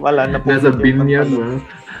 ayun pala. Nasa binyag,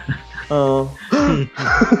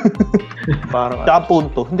 parang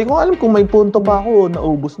punto. Hindi ko alam kung may punto pa ako.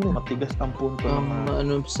 Naubos na. Matigas ang punto.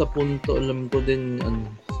 Sa punto, alam ko din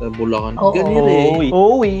sa Bulacan.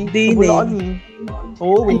 Dine. Bulacan.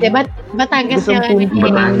 Hindi, Batangas yan.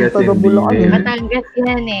 Batangas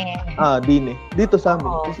yan Dine. Dito sa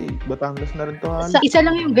amin. Kasi Batangas na rin to. Isa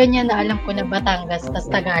lang yung ganyan na alam ko na Batangas,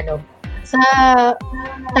 tas Tagalog. Sa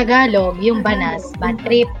Tagalog, yung Banas, bad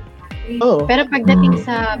trip. Pero pagdating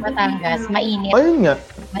sa Batangas, mainit. Ayun nga.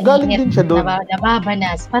 Galing din siya doon.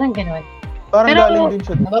 Nababanas. Parang ganun. Parang galing din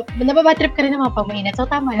siya doon. Nababatrip ka rin naman pag mainit. So,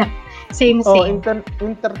 tama lang. Same.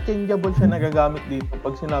 Interchangeable siya nagagamit dito.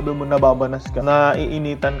 Pag sinabi mo nababanas ka,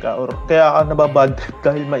 naiinitan ka, or kaya ka nababad trip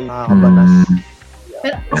dahil nakakabanas.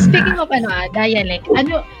 Pero speaking of dialect,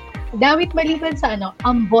 Dawit maliban sa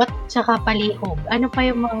ambot tsaka palihog. Ano pa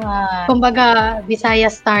yung mga kumbaga Visaya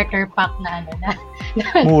starter pack na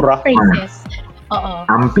mura. Phrases.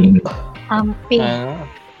 Amping.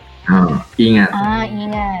 Ingat.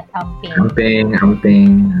 Ingat.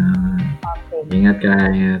 Amping. Ingat ka.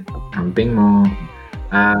 Amping mo.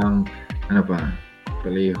 Ano pa?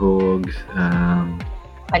 Palihog.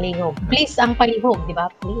 Palihog. Please ang palihog, di ba?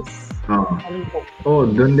 Please. Palihog.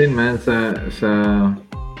 Doon din man sa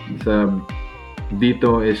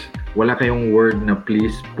dito is wala kayong word na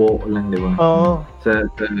please po lang, di ba? Sa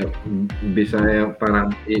Bisaya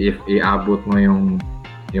parang if iabot mo yung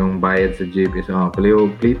bayad sa jeep is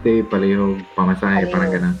palihog, plite, palihog, pamasahe,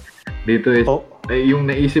 parang ganun. Dito is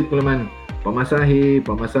yung naisip ko naman, pamasahe.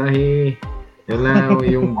 Yun lang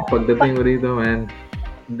yung pagdating mo dito, man.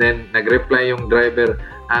 Then nag-reply yung driver,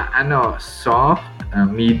 soft,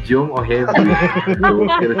 medium, o heavy?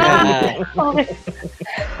 Joker.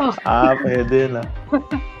 Pwede na.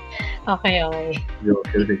 Okay.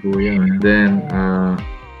 Joker si Kuya. Then,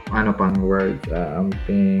 ano pang words?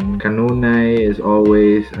 Amping. Kanunay is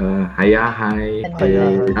always hayahay.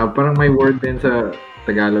 Parang may word din sa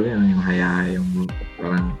Tagalog yun, yung hayahay, yung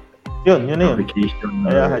parang yun na yun. Vacation.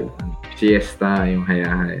 Hayahay. Siesta, yung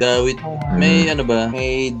hayahay. Dawit, may ano ba?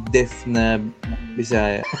 May deaf na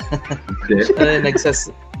Bisaya. Deaf?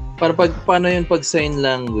 Para paano yun pag sign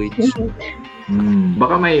language?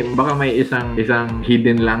 Baka may isang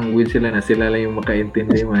hidden language sila na sila lang yung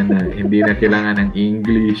makaintindi man na hindi na kailangan ng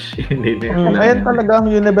English. Hindi na kailangan. Ayan talaga ang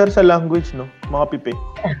universal language, no? Mga pipi.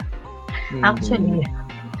 Actually.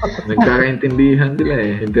 Nagkakaintindihan sila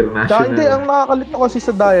international. Tsaka hindi, ang nakakalito kasi sa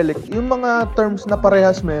dialect, yung mga terms na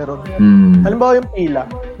parehas meron. Halimbawa yung pila.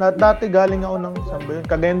 Dati galing ako ng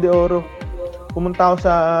Cagayan de Oro. Pumunta ako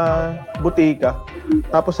sa butika.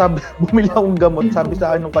 Tapos bumili akong gamot. Sabi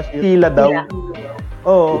sa akin ng cashier, pila daw.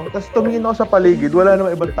 Oo. Tapos tumingin ako sa paligid. Wala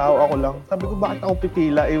namang ibang tao, ako lang. Sabi ko, bakit ako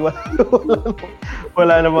pipila?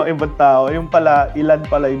 Wala namang ibang tao. Yung pala, ilan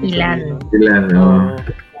pala ibig sabihin. Ilan,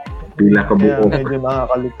 pila ka buo. Medyo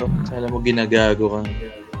nakakalito. Alam mo, ginagago ka.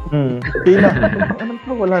 Pila. Ano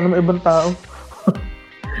pa? Wala namang ibang tao.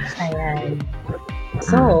 Ayan.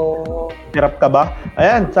 So, hirap ka ba?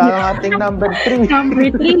 Ayan, sa ating number 3. Number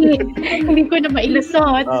 3. Hindi ko na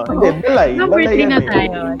mailusot. Hindi, balay. Number 3 na yan,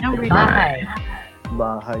 tayo. Number 3.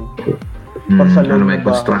 Bahay. Ano may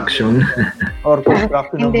construction? Or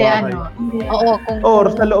construction ng Hindi, bahay. Oo, Or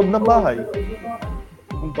sa loob ng bahay.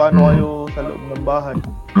 Kung paano kayo sa loob ng bahay.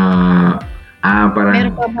 Parang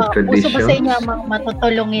meron pa ba, uso ba sa inyo mga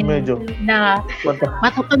matutulungin Medyo. na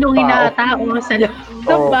tao sa loob ng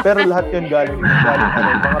bahay? Pero lahat yun galing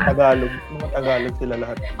mga Tagalog. Mga Tagalog sila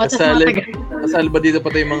lahat. Kasali ba dito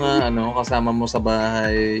pati yung mga kasama mo sa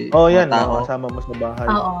bahay? Yan, tao? kasama mo sa bahay.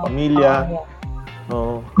 Pamilya.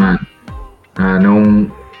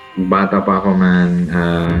 Nung bata pa ako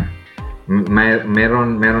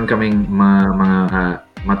meron kaming mga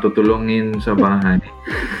matutulungin sa bahay.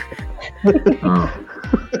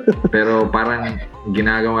 Pero parang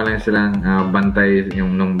ginagawa lang silang bantay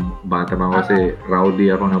yung nung bata pa kasi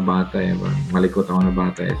rowdy ako na bata malikot ako na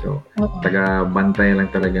bata so taga-bantay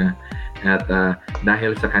lang talaga at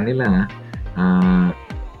dahil sa kanila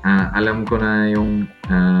alam ko na yung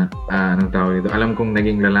anong tawag ito, alam kong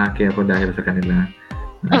naging lalaki ako dahil sa kanila.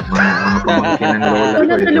 Mga pamangkin ng lola ko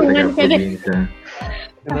ito taga-probinsya.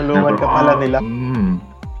 Tinulungan ka pala nila.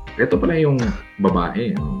 Ito pala yung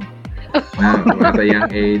babae. At a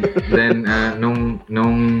young age. Then,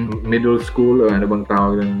 nung middle school, ano bang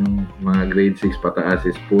tawag ng mga grade 6 pataas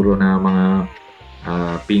is puro na mga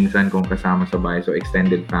pinsan kong kasama sa bahay. So,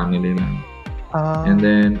 extended family lang. And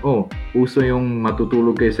then, uso yung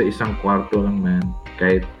matutulog kayo sa isang kwarto lang, man.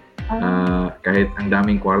 Kahit ang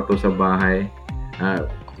daming kwarto sa bahay,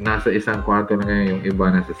 nasa isang kwarto lang kayo. Yung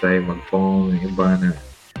iba nasa side mag-phone, yung iba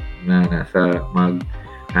na nasa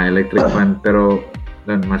electric fan. Pero,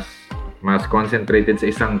 mas concentrated sa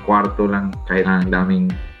isang kwarto lang kahit ang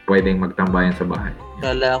daming pwedeng magtambayan sa bahay.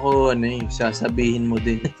 Kala ko, sasabihin mo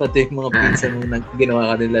din. Pati yung mga pinsan mo na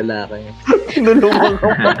ginawa ka ng lalaki. Tinulungan ka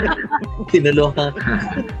pa. Tinulungan.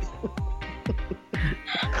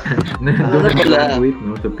 Doon nag-graduate,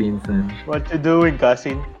 sa pinsan. What you doing,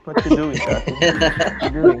 cousin?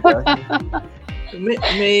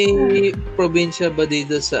 May probinsya ba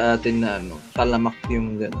dito sa atin na talamak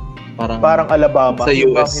yung gano'n? Parang Alabama. Sa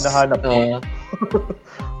US. Hinahanap ko.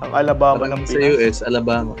 Ang Alabama ng Pinas. Sa US,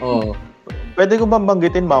 Alabama. Pwede ko bang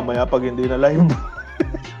banggitin mamaya pag hindi na live?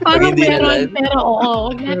 Parang meron, pero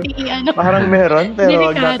huwag natin Parang meron,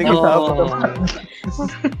 pero huwag natin isaabot.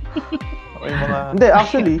 Hindi,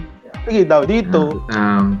 actually, sige daw, dito.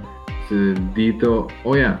 Dito,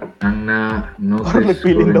 ang na-notice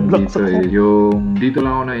ko dito yung dito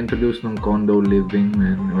lang ako na-introduce ng condo living,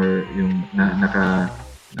 man, or yung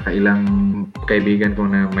nakailang kaibigan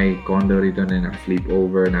ko na may condo rito na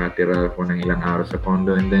naka-sleepover, nakatira ko ng ilang araw sa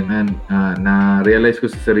condo, and then na-realize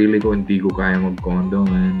ko sa sarili ko hindi ko kaya mag-condo,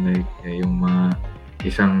 man, like yung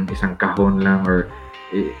isang kahon lang or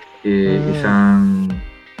isang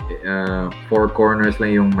four corners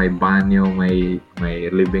lang yung may banyo, may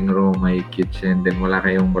living room, may kitchen, then wala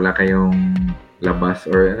kayong labas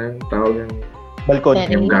or anong tawag yung balkon,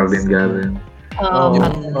 yung garden.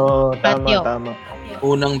 Tama.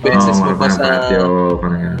 Unang beses mo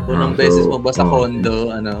ba sa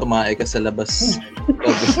condo, tumae ka sa labas.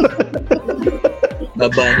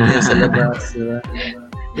 Babanyo sa labas, diba?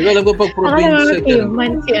 Alam ko pag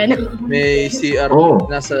probinsya, may CR Oh.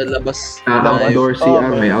 nasa labas. Outdoor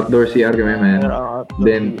CR, may Okay. outdoor CR kami, man. Outdoor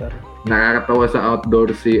Then, CR. Nakakatawa sa outdoor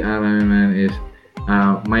CR namin, man, is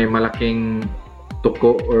may malaking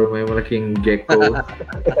tuko or may malaking gecko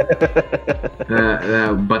na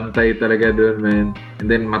bantay talaga doon, man. And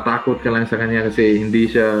then, matakot ka lang sa kanya kasi hindi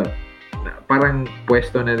siya parang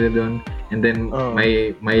pwesto na din doon. And then,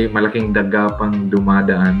 may malaking daga pang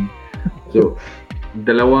dumadaan. So,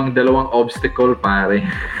 dalawang obstacle, pare.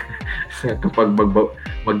 Kapag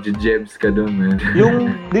mag-jebs ka doon, man.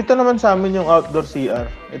 Yung dito naman sa amin yung outdoor CR.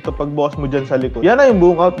 Ito pag bukas mo dyan sa likod. Yan na yung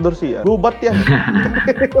buong outdoor CR. Gubat yan.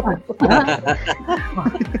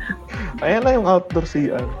 Ayan na yung outdoor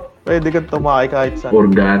CR. Pwede kang tumakay kahit saan.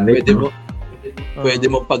 Organic, Pwede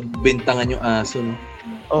mo pagbintangan yung aso, no?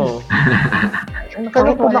 Oo.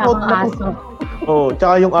 Kahit wala kang aso. Oo,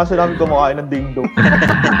 tsaka yung aso namin kumakain ng dingdong.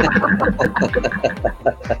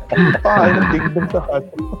 Kumakain ng dingdong sa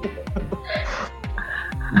aso.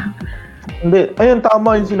 Hindi, ayun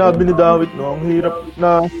tama yung sinabi ni David, no? Ang hirap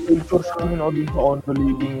na culture sa amin, no? Dun sa condo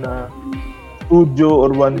living na studio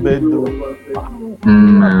or one bedroom.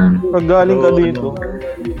 Pag galing ka dito,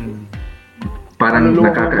 parang Maluloko,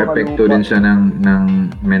 nakaka-epekto din siya ng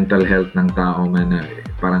mental health ng tao, man, na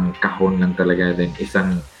parang kahon lang talaga din.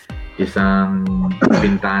 Isang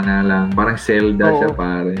bintana lang. Parang Zelda siya,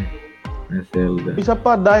 pare. Zelda. isa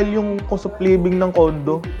pa dahil yung cost of living ng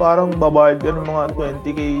condo, parang babayad ka ng mga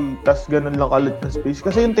 20k, tas ganun lang kalit na space.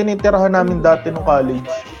 Kasi yung tinitirahan namin dati nung college,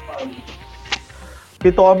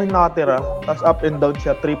 7 kami nakatira, tas up and down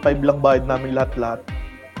siya, 3.5 lang bayad namin lahat-lahat.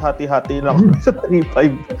 Hati-hati lang sa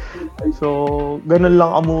 3.5. So, ganun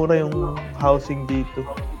lang amura yung housing dito.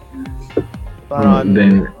 Parang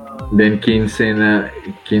Then 15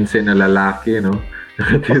 na lalaki, no?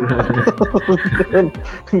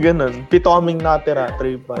 ganun. 7 kaming natira,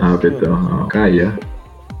 3.5. 7. Kaya.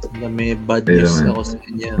 May bad news Ayun. ako sa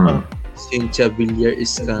kanya. Cynthia Villar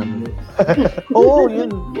is coming. Oo, yun.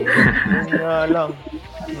 Yun nga lang.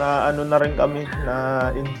 Na ano na rin kami, na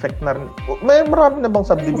infect na rin. May marami na bang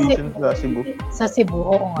subdivision sa Cebu? Sa Cebu,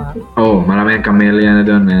 oo nga. Marami yung camellia na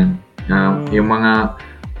doon, man.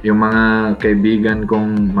 Yung mga kaibigan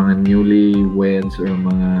kong mga newlyweds or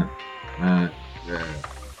mga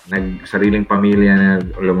nagsariling pamilya na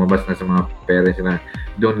lumabas na sa mga parents na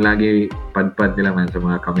doon lagi padpad nila, man, sa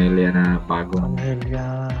mga camellia na bagong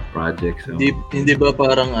projects. So. Hindi ba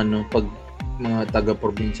parang pag mga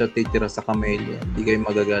taga-probinsya titira sa camellia, hindi kayo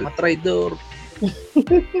magagalit? Traidor!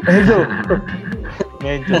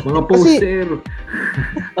 Medyo. Mga poster!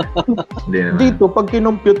 Dito, pag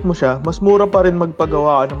kinompute mo siya, mas mura pa rin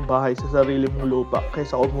magpagawa ka ng bahay sa sarili mong lupa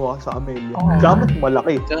kaysa kumuha ka sa camellia. Gamit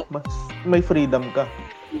malaki. Mas may freedom ka.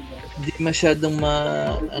 Hindi masyadong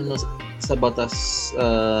sa batas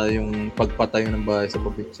yung pagpatayo ng bahay sa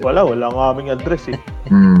probinsya. Wala nga aming address eh.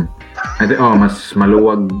 Mas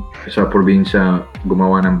maluwag sa probinsya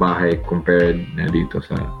gumawa ng bahay compared na dito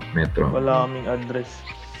sa metro. Wala kaming address.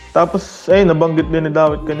 Tapos, nabanggit din ni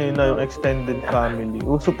David kanina yung extended family.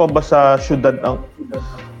 Uso pa ba sa syudad ang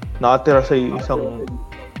nakatira sa isang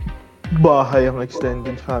bahay ang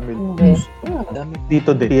extended family? Hindi.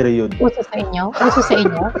 Dito din, period. Uso sa inyo?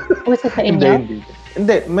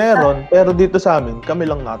 Hindi, meron. Pero dito sa amin, kami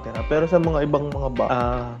lang natira. Pero sa mga ibang mga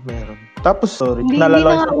meron. Tapos, sorry, Hindi na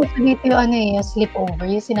nga uso dito yung sleepover.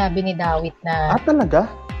 Yung sinabi ni David na...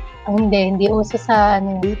 talaga? Hindi uso sa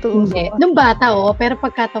Dito uso. Hindi. Nung bata, pero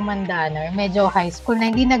pagka tumanda na, medyo high school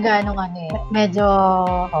na, hindi na ganong medyo,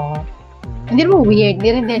 hindi mo weird,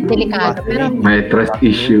 hindi rin delikado. Pero, may trust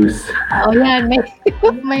issues. yan,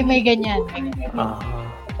 may ganyan.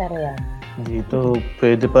 Pero yan. Dito,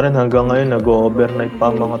 pwede pa rin hanggang ngayon, nag-overnight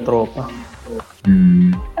pa ang mga tropa.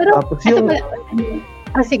 Pero, tapos yung...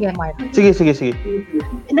 sige, Mark. Sige.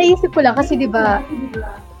 Naisip ko lang kasi, di ba,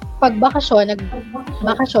 pag bakasyon,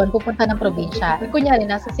 pupunta ng probinsya. Kunyari,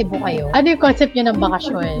 nasa Cebu kayo. Ano yung concept nyo ng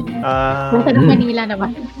bakasyon? Punta ng Manila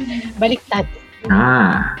naman. Baliktad.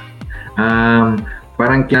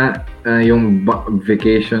 Parang yung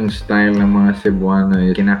vacation style ng mga Cebuano,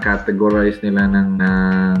 kinakategorize nila ng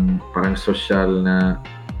parang social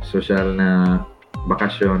na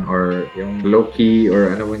bakasyon or yung low-key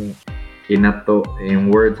or ano man, inato,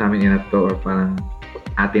 yung word sa amin inato or parang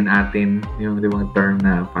atin-atin, yung di bang term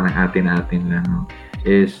na parang atin-atin lang, no?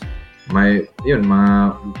 Is may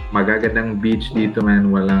mga magagandang beach dito,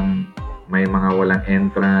 man, may mga walang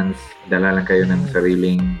entrance, dala lang kayo ng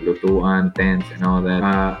sariling lutuan, tents and all that.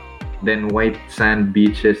 Then white sand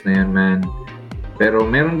beaches na yun, man. Pero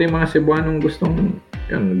meron din mga Cebuanong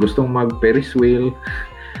gustong mag Ferris wheel,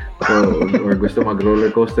 or gusto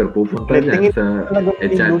mag-roller coaster, pupunta dyan sa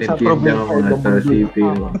Enchanted Kingdom, Star City.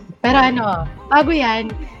 Pero bago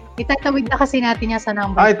yan, itatawid na kasi natin yan sa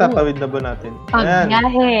number 2. Ay, tatawid na ba natin?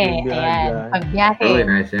 Pagbiyahe. Ayan, pagbiyahe. Okay,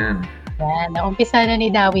 nice yan. Yan, naumpisa na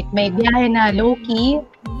ni Dawit. May biyahe na low-key,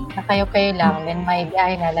 na kayo-kayo lang, then may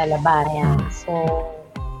biyahe na lalabayan. So,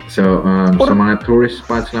 sa mga tourist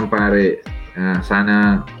spots lang pare,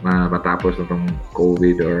 sana matapos na itong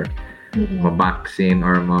COVID or ma-vaccine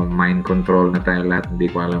or ma-mind control na tayo lahat.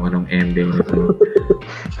 Hindi ko alam anong ending nito.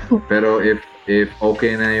 Pero if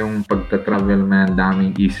okay na yung pagta-travel man,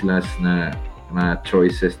 daming islas na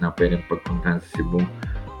choices na pwedeng pagpuntahan sa Cebu.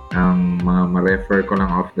 Ang mga ma-refer ko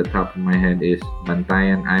lang off the top of my head is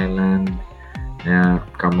Bantayan Island,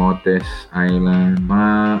 Camotes Island,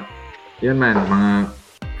 mga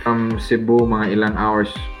from Cebu, mga ilang hours,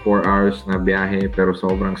 4 hours na biyahe, pero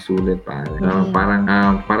sobrang sulit pare. Parang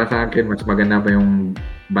para sa akin, mas maganda pa yung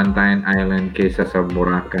Bantayan Island kaysa sa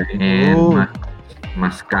Boracay. And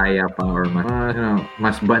mas kaya pa or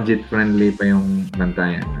mas budget friendly pa yung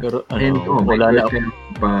Bantayan. Pero wala na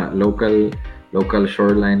pa local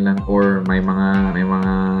shoreline lang or may mga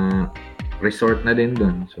resort na din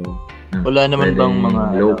doon. So wala naman bang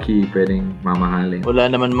mga low-key pwedeng mamahalin?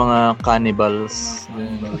 Wala naman mga cannibals.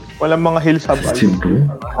 Walang mga hill sabals.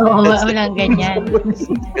 Oo, walang ganyan.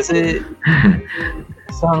 Kasi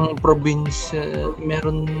isang probinsya,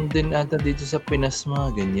 meron din ata dito sa Pinas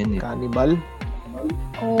mga ganyan. Cannibal?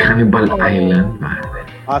 Cannibal Island.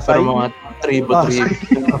 Asay? Pero mga tribo.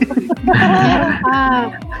 Meron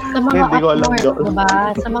pa. Sa mga Hindi ko alam up north, diba?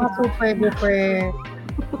 Sa mga super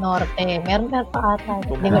norte. Meron pa ata.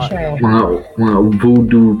 Hindi ko sure. Mga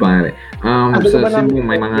voodoo pare. Sa Cebu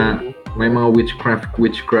may mga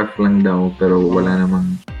witchcraft lang daw pero wala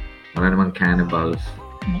namang cannibals.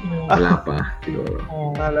 Wala pa siguro.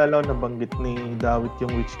 Naalala ko nabanggit ni Dawit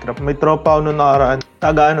yung witchcraft. May tropa ako nung nakaraan.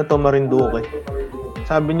 Taga Marinduque.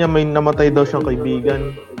 Sabi niya may namatay daw siyang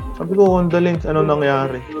kaibigan. Sabi ko, condolence, ano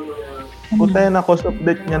nangyari? Putay na, cause of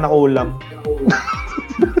death niya nakulam.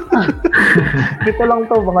 Dito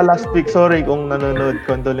lang to, mga last week. Sorry kung nanonood,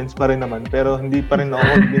 condolence pa rin naman. Pero hindi pa rin ako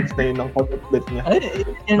convinced na yun ang cause of death niya.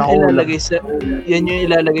 Yan yung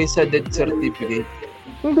ilalagay sa death certificate.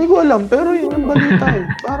 Hindi ko alam, pero yun yung balita eh.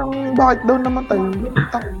 Parang bakit daw namatay?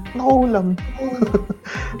 Nakulam.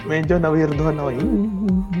 Medyo na-weirdohan ako eh.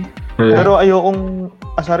 Pero ayokong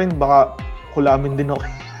asarin, baka kulamin din ako.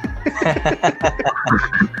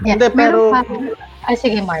 Hindi, pero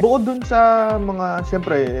sige, Mark. Bukod dun sa mga,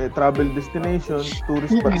 siyempre, travel destinations,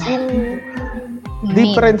 tourist spots, yung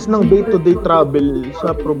difference ng day-to-day travel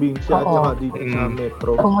sa probinsya at saka dito sa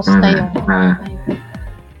metro. Kumusta yung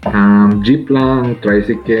jeep lang,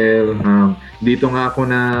 tricycle. Dito nga ako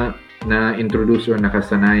na-introduce or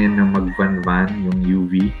nakasanayan ng mag-van yung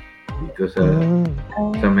UV dito sa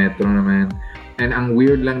metro naman. And ang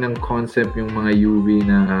weird lang ng concept yung mga UV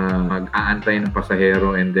na mag-aantay ng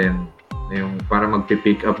pasahero and then yung para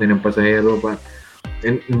magpi-pick up din ng pasahero pa.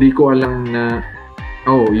 And hindi ko alam na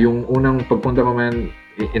yung unang pagpunta ko man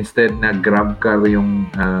instead na grab car yung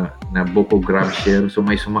na Boko Grab Share, so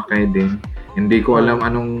may sumakay din. Hindi ko alam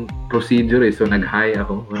anong procedure so nag-hi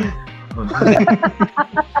ako.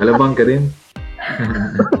 Alabang ka rin.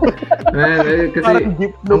 Kasi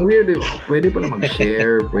ang weird pwede pala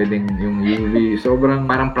mag-share, pwedeng yung UV sobrang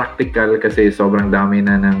parang practical kasi sobrang dami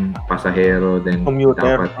na ng pasahero then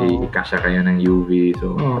commuter. Dapat ikasya kayo ng UV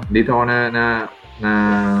so dito ako na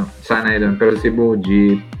sanay doon. Pero Cebu,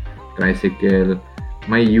 jeep, tricycle,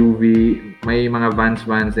 may UV, may mga vans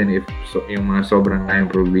din if yung mga sobrang na yung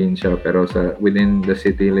probinsya pero sa within the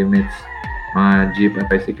city limits mga jeep at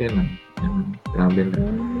tricycle lang. Travel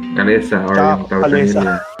lang. Kalesa or yung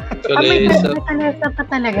Tautanilla. Kalesa pa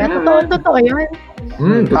talaga. Totoo yun.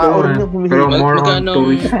 Totoo. Pero more on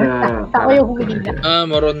tourist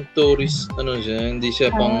more on tourist siya. Hindi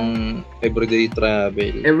siya pang everyday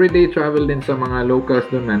travel. Everyday travel din sa mga locals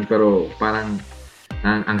doon man pero parang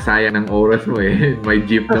ang sayang ng oras mo eh. May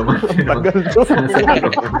jeep naman.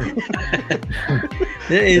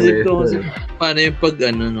 Naisip ko kasi paano yung pag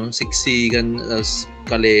siksikan as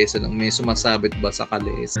kalesa lang. May sumasabit ba sa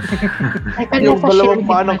kalesa? Yung dalawang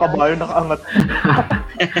paa ng kabayo nakaangat.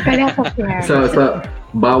 Kalesa share. Sa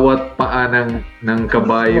bawat paa ng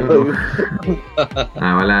kabayo.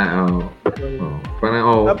 Wala.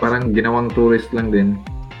 Parang ginawang tourist lang din.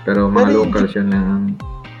 Pero mga locals yun lang ang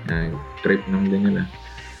trip lang din nila.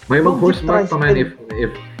 May mag-horseback pa man if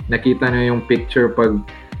nakita nyo yung picture pag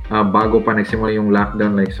bago pa nagsimula yung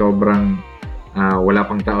lockdown, like sobrang wala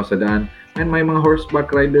pang tao sa daan. And may mga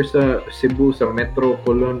horseback riders sa Cebu, sa Metro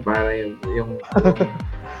Colon, para yung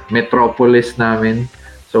metropolis namin.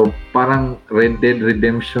 So, parang Red Dead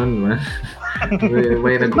Redemption, man.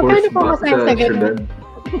 may nag-horseback sa syudad.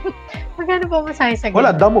 Magkano pa masahe sa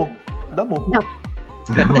Wala, damo.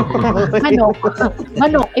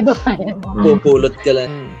 Manok, iba pa yan. Pupulot ka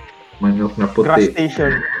lang. Manok na Grass puti.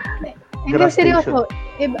 station. Hindi, seryoso.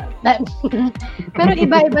 Iba. Pero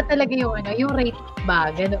iba-iba talaga yung yung rate ba?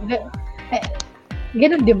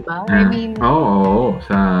 Ganun din ba? I mean, Oo.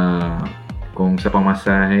 Kung sa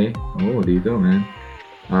pamasahe, dito, man.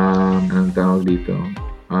 Anong tawag dito?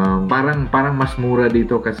 Parang mas mura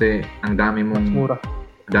dito kasi ang dami mong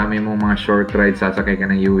mga short ride, sasakay ka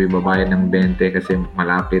ng UE, babayad ng 20 kasi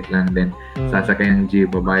malapit lang din. Sasakay ng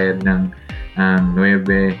jeep, babayad ng 9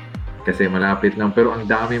 kasi malapit lang. Pero ang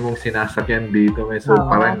dami mong sinasakyan dito. So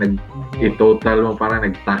parang i-total mo, parang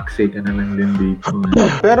nag-taxi ka na lang din dito.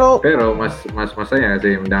 Pero mas masaya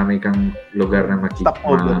kasi dami kang lugar na makita.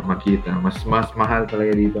 Mas mahal talaga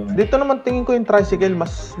dito. Dito naman tingin ko yung tricycle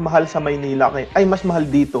mas mahal sa Maynila. Mas mahal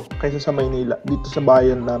dito kaysa sa Maynila. Dito sa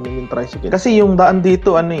bayan namin yung tricycle. Kasi yung daan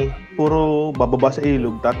dito, puro bababa sa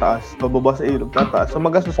ilog, tataas. Bababa sa ilog, tataas. So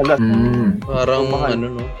magastos agad. Parang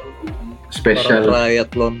special. Parang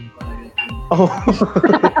triathlon.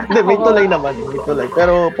 Hindi, may tulay naman. May tulay.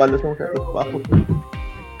 Pero palusong sa pa ako.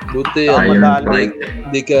 Buti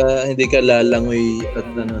hindi ka lalangoy at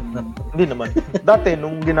Hindi naman. Dati,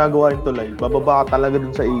 nung ginagawa yung tulay, bababa ka talaga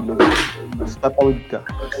dun sa ilog. Tapos tatawid ka.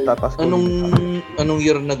 Tatas Anong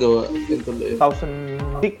year nagawa yung tulay?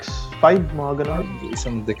 2006, 5, mga ganun.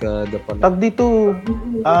 Isang dekada pala. Tag dito,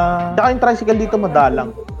 saka yung tricycle dito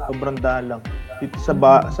madalang. Sobrang dalang. Dito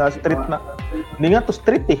sa street na. Hindi nga to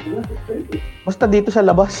street eh. Basta dito sa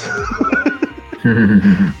labas.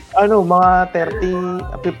 Mga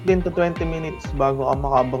 15 to 20 minutes bago ka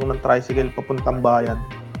makabang ng tricycle papuntang bayan.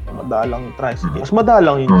 Madalang yung tricycle. Mas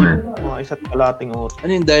madalang yung jeep. Mga isa't kalating oras. Ano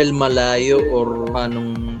yung dahil malayo or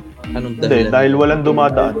anong dahilan? Hindi, dahil walang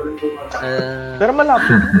dumadaan. Pero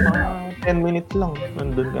malapit. 10 minutes lang.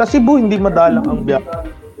 Nandun ka. Sa Cebu, hindi madalang ang biyahe.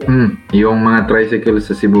 Yung mga tricycle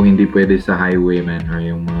sa Cebu hindi pwede sa highway, man, or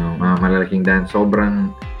yung mga malalaking daan. Sobrang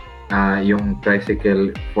yung tricycle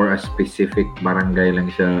for a specific barangay lang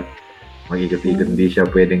siya mag-ikot-ikot. Hindi siya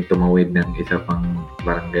pwedeng tumawid ng isa pang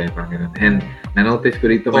barangay, parang ganun. And na-notice ko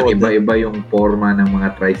dito iba-iba yung forma ng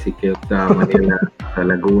mga tricycle sa Manila. Sa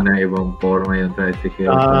Laguna, ibang forma yung tricycle.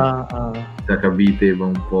 Sa Cavite,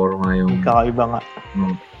 ibang forma yung... Kakaiba nga.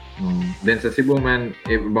 Then sa Cebu, man,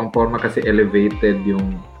 ibang forma kasi elevated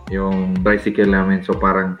yung tricycle namin. So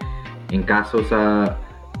parang in kaso sa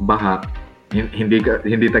baha, hindi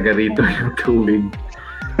taga rito yung tubig.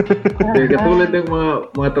 Katulad ng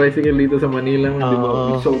mga tricycle dito sa Manila, di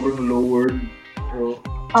ba? Sobrang lowered.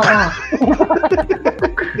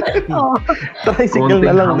 Tricycle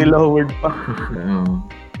na lang, ni-lowered pa.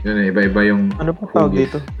 Yun, iba-iba yung... Ano pa tawag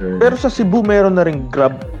dito? Pero sa Cebu, meron na rin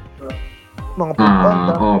Grab. Mga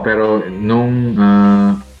pagpanda. Pero nung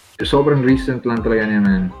sobrang recent lang talaga niya,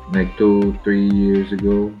 man. Like 2-3 years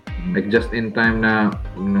ago. Like just in time na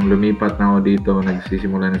nung lumipat na ako dito,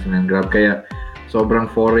 nagsisimula na sila ng Grab. Kaya sobrang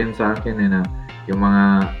foreign sa akin na yung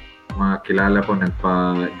mga kilala ko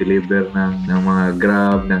nagpa-deliver ng mga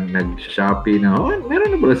Grab, nag-Shopee na,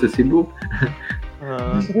 meron na pala sa Cebu.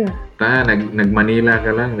 Nag-Manila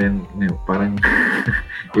ka lang, then parang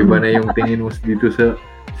iba na yung tingin mo dito sa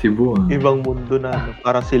Cebu. Ibang mundo na,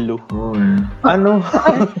 parang si Lu. Yeah.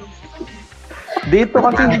 Dito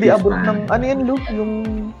kasi hindi abot ng, ano yan Lu?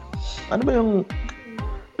 Ano ba yung,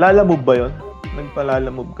 Lalamove ba yun?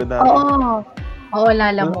 Nagpa-Lalamove ka dati? Oo,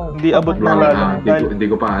 Lalamove. Hindi abot ng Lalamove. Hindi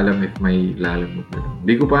ko pa alam if may Lalamove.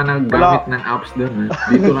 Hindi ko pa naggamit ng apps doon.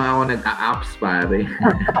 Dito lang ako nag-a-apps, pare.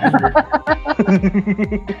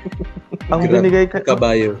 Ang binigay ka...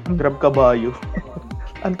 Kabayo. Grab kabayo.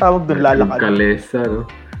 Ang tawag doon, lalakad. Kalesa, no?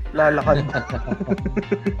 Lalakad.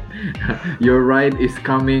 Your ride is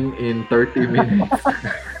coming in 30 minutes.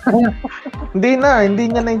 Hindi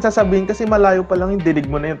niya na yung sasabihin kasi malayo pa lang yung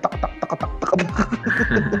dinig mo na yung tak.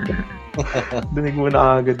 Dinig mo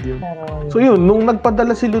na agad yun. So yun, nung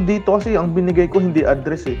nagpadala si Lu dito kasi ang binigay ko hindi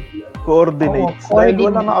address coordinates. Dahil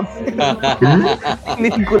wala nga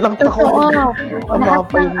need ko lang ako. Wala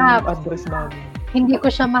pa yung address namin. Hindi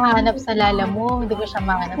ko siya mahanap sa Lalamove, hindi ko siya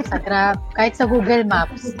mahanap sa Grab, kahit sa Google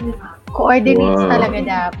Maps. Coordinates talaga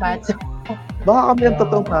dapat. Baka kami ang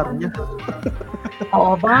totoong Narnia.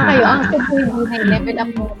 Oo, baka kayo. Ang Cebu hindi na level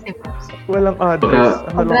up mo sa Cebu. Walang address.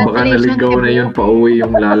 Baka naligaw na yun pa-uwi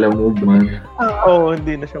yung Lalamove, man. Oo,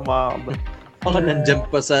 hindi na siya makakabal. Baka nandyan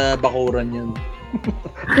pa sa bakuran yun.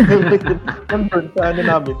 Nandun sa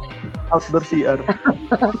namin. Outdoor CR.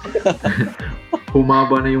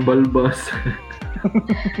 Humaba na yung balbas.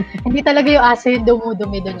 Hindi talaga yung aso yung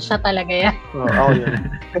dumudumi doon. Siya talaga yan. Oo, ako yun.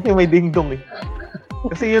 Kasi may dingdong eh.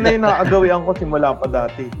 Kasi yun na yung nakagawian ko simula pa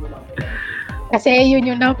dati. Kasi yun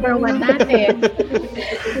yung number 1 natin.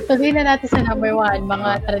 Tuloy na natin sa number 1. Mga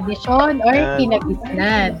tradisyon or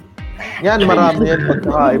kinagisnan. Yan, marami yan.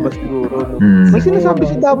 Pagkakaiba siguro. No? May sinasabi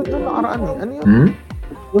si David noong nakaraan eh. Ano yun?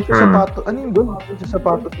 Yung sa sapatos. Ano yun doon? Yung sa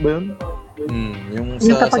sapatos ba yun? Yung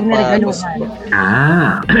kapag sapatos.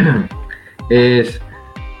 Is,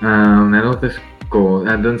 nanotice ko,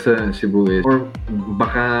 doon sa Cebu is, or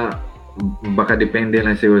baka depende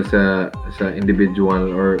lang siguro sa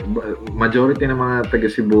individual or majority ng mga taga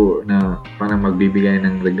Cebu na parang magbibigay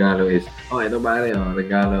ng regalo is, ito pare,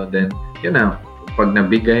 regalo. Then, yun na, pag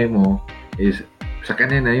nabigay mo is, sa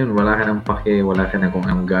kanya na yun, wala ka ng pake, wala ka na kung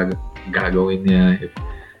anong gagawin niya, if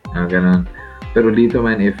ganun. Pero dito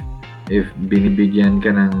man, if binibigyan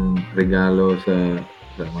ka ng regalo sa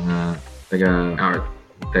mga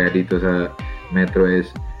taga dito sa Metro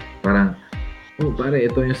is parang, pare,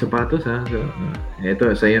 ito yung sapatos ha. So,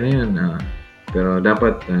 ito, sa'yo na yun. Pero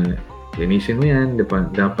dapat linisin mo yan.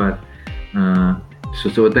 Dapat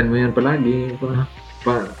susuotan mo yan palagi.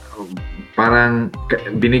 Parang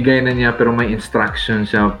binigay na niya pero may instruction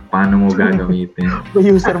siya paano mo gagamitin. May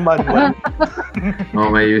user manual.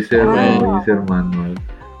 May user manual.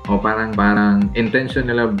 O parang intention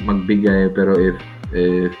nila magbigay pero if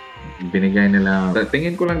binigay nila,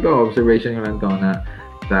 tingin ko lang to, observation ko lang to na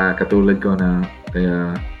sa katulad ko na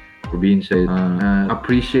kaya probinsya,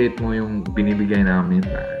 appreciate mo yung binibigay namin.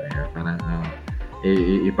 Parang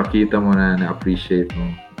ipakita mo na appreciate mo.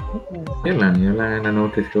 Yun lang ang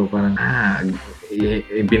na-notice ko. Parang,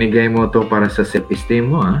 binigay mo to para sa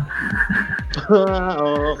self-esteem mo, ha?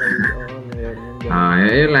 Okay.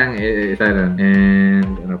 Yun lang, isa lang.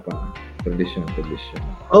 And, ano pa? Tradition.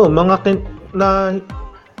 Mga na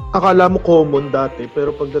akala mo common dati,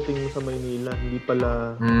 pero pagdating mo sa Maynila, hindi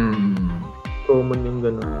pala common yung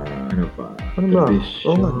gano'n. Ano pa? Ano ba?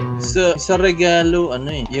 Sa regalo,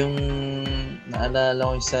 yung naalala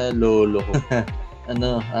ko sa lolo ko.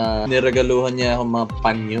 Niregaluhan niya ako mga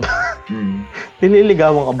panyo.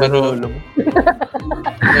 Nililigawan ka ba ng lolo mo?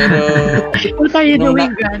 Pero, what are you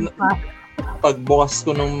doing, grandpa? Pagbukas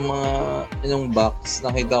ko ng box,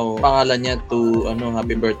 nakita ko pangalan niya to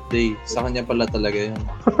happy birthday. Sa kanya pala talaga yun.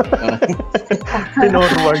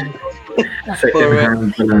 Pinorward. Second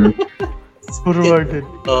hand pala. Forwarded.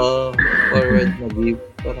 Forward na gift.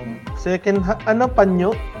 Parang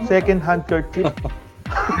panyo? Second hand kerchief?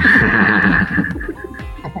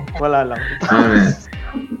 Wala lang.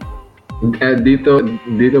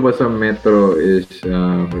 Dito ba sa Metro is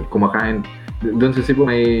kumakain doon sa Cebu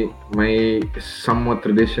may somewhat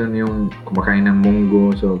tradition yung kumakain ng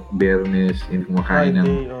munggo, so Biyernes, yung kumakain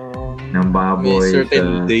ng baboy may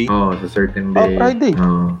certain day. Sa certain day. Friday.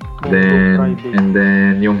 Friday. And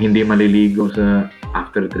then yung hindi maliligo sa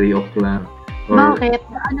after 3 o'clock. Bakit?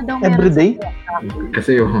 Ano daw meron? Everyday?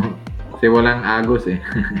 Kasi walang agos eh.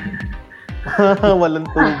 Walang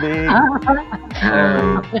tubig.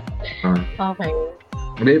 Okay.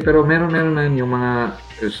 Hindi, pero meron na yung mga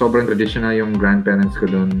sobrang traditional yung grandparents ko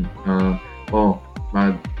doon.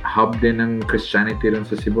 Hub din ng Christianity doon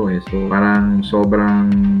sa Cebu eh. So parang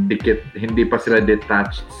sobrang dikit, hindi pa sila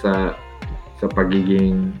detached sa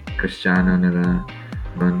pagiging Kristiyano nila.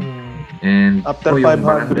 And after yung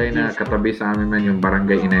barangay na katabi sa amin man, yung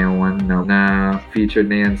barangay Inayawan na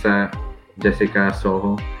featured na yan sa Jessica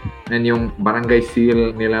Soho. And yung barangay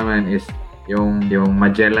seal nila man is yung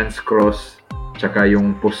Magellan's Cross tsaka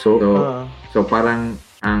yung puso. So parang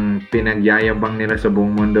ang pinagyayabang nila sa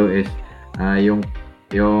buong mundo is yung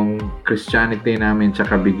Christianity namin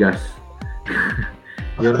tsaka bigas.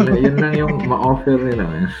 yun lang yung ma-offer nila.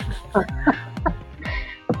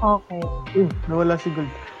 Okay. Nawala si Gold.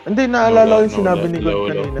 Hindi, naalala ko yung sinabi ni Gold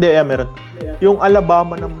kanina. Hindi, meron. Yung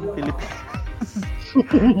Alabama ng Pilipinas.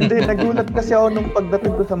 Hindi, nagulat kasi ako nung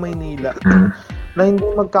pagdating ko sa Maynila na hindi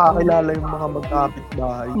magkakilala yung mga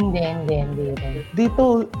magkapit-bahay. Hindi.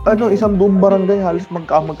 Dito, isang buong barangay halos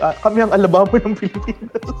kami ang Alabama ng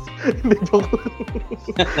Pilipinas. Hindi, joke.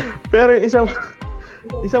 Pero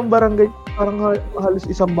isang barangay, parang halos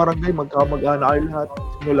isang barangay magkamag-anak kayo lahat.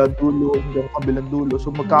 Simula dulo hanggang kabilang dulo.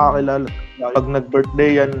 So magkakakilala. Pag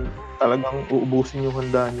nag-birthday yan, talagang uubusin yung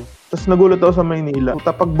handa niyo. Tapos nagulat ako sa Maynila.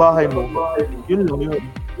 Pag bahay mo, yun lang yun.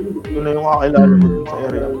 Yun na yung kakilala mo sa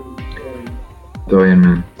area. So, yun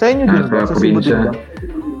man. Sa inyo din ba? Sa probinsya.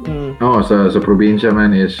 Sa probinsya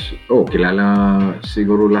man is, kilala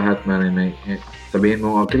siguro lahat man. Sabihin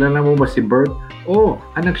mo, kilala mo ba si Bert?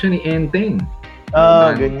 Anak siya ni Enteng.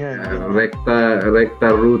 Ganyan. Recta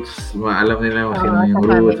roots. Alam nila kung sino yung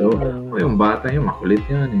roots. Yung bata yun, makulit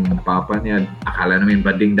yun. Yung papa niya, akala namin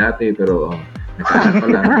bading dati, pero nakala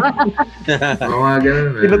pala. Mga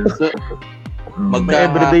ganun.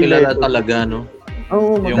 Magkakakilala talaga, no?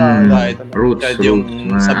 Oo, yung kahit roots.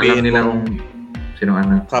 Yung sabihin nila kung sino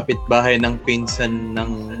anak. Kapitbahay ng pinsan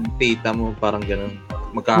ng tita mo, parang ganun.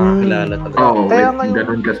 Magkakakilala talaga. Oo,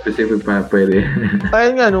 ganun ka-specific pa pwede.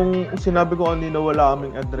 Kaya nga, nung sinabi ko kanina wala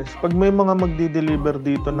kaming address, pag may mga magdi-deliver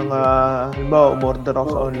dito ng, halimbawa, umorder ako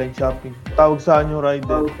sa online shopping, tawag sa yung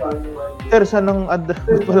rider, sir, saan ang address?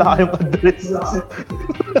 Wala kayong address.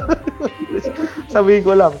 Sabihin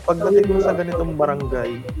ko lang, pagdating mo sa ganitong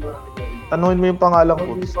barangay, tanungin mo yung pangalan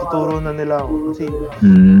ko, tuturo na nila ako. Kasi,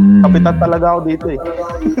 kapitan talaga ako dito eh.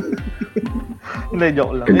 Hindi,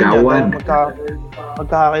 joke lang. Kagawan.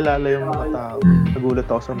 Magkakakilala yung mga tao. Nagulat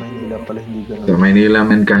ako sa Maynila pala, hindi ganun. Sa Maynila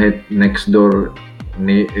man, kahit next door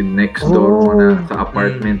mo na sa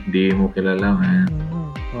apartment, di mo kilala, man.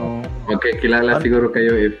 Magkakilala siguro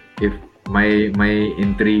kayo if may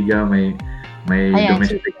intriga, may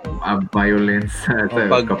domestic violence sa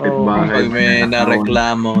kapitbahay. Pag may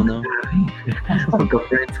nareklamo, no?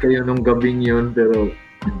 Magka-friends kayo nung gabing yun, pero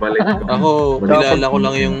balik ka. Ako, kilala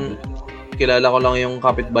ko lang yung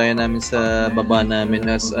kapitbayan namin sa baba namin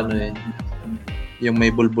as yung may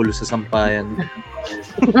bulbul sa sampayan.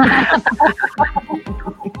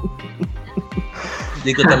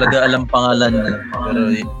 Hindi ko talaga alam pangalan niya, pero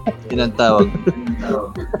yun ang tawag.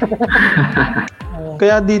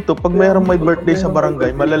 Kaya dito, pag mayroong may birthday sa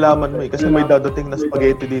barangay, malalaman mo kasi may dadating na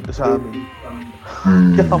spaghetti dito sa amin.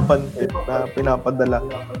 Kaya ang pansit na pinapadala.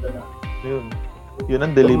 Yun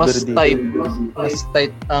ang delivery dito. Mas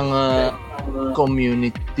tight ang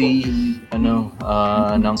community ng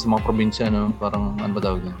sa mga probinsya, no? Parang ano ba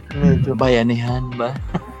tawag? Medyo bayanihan ba?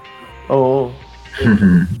 Oo.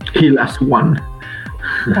 Kill as one.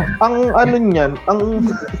 Ang niyan,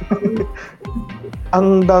 ang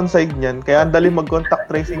downside niyan, kaya ang dali mag-contact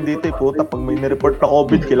tracing dito puta, pag may ni-report na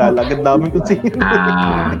COVID, kilala agad namin kung sino.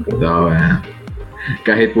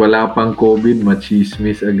 Kahit wala pang COVID,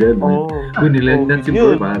 machismis agad. Nilandan si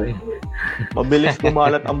Boy, pare. Mabilis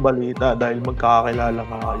kumalat ang balita dahil magkakakilala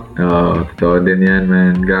ka kayo. Totoo din yan,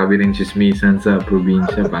 man. Grabe rin chismisan sa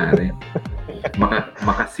probinsya, pare.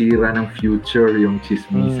 Makasira ng future yung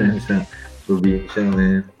chismisan sa probinsya,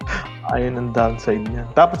 man. Ayun ang downside niya.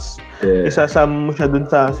 Tapos, isasama mo siya dun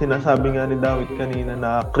sa sinasabi nga ni David kanina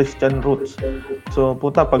na Christian roots. So,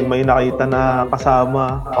 puta, pag may nakita na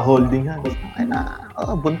kasama, holding hands,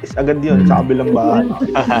 buntis agad yun sa kabilang bahay.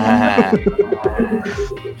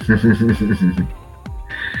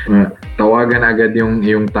 Tawagan agad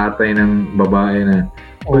yung tatay ng babae na,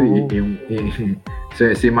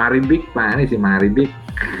 si Maribik, paano si Maribik?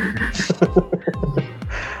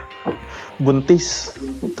 Buntis.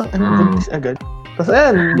 Buntis agad. Tapos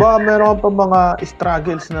baka meron pa mga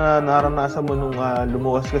struggles na naranasan mo nung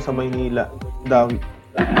lumuwas ka sa Maynila, David.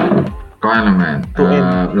 Kung ano man,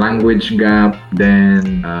 language gap,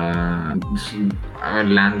 then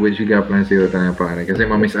language gap lang siguro tayo, pare. Kasi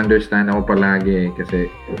ma-misunderstand ako palagi kasi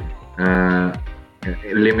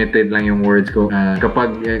limited lang yung words ko.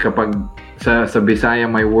 Kapag sa Bisaya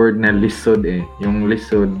may word na lisod yung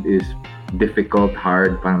lisod is difficult,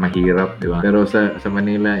 hard, parang mahirap, di ba? Pero sa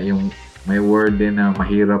Manila, yung may word din na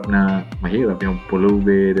mahirap, yung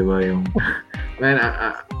pulubi, di ba? Yung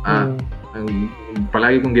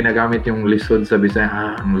palagi kong ginagamit yung lisod sa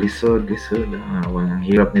Bisaya. Ang lisod, ang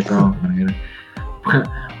hirap nito.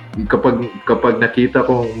 Kapag nakita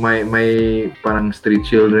ko may parang street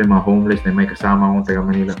children, mga homeless na may kasama akong taga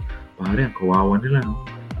Manila, pare, ang kawawa nila, no?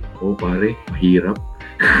 Pare, mahirap.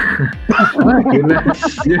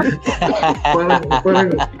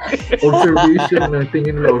 Parang observation na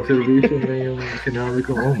tingin na observation na yung sinabi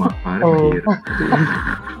ko, parang mahirap.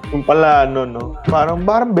 Yung pala no, parang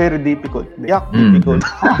very difficult, difficult.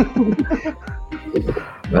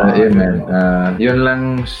 Yun man,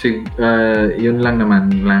 yun lang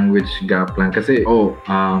naman, language gap lang kasi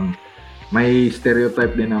may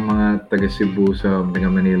stereotype din ang mga taga Cebu sa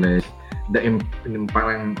taga Manila,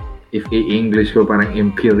 parang if English ko parang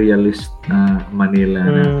imperialist na Manila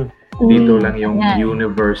na dito lang yung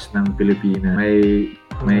universe ng Pilipinas.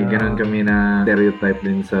 May ganun kami na stereotype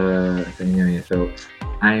din sa inyo. So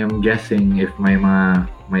I am guessing if may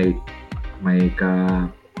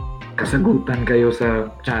kasagutan kayo sa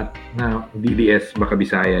chat na DDS, baka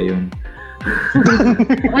Bisaya yun.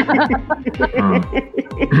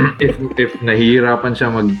 If nahihirapan siya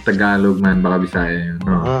mag-Tagalog man, baka Bisaya yun.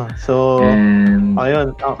 So, and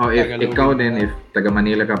ayun. if ikaw din, if taga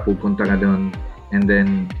Manila ka, pupunta ka doon, and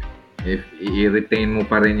then if i-retain mo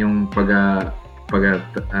pa rin yung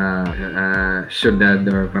syudad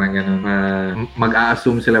or parang ganun,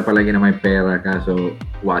 mag-a-assume sila palagi na may pera ka, so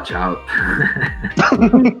watch out.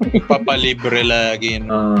 Papalibre lagi.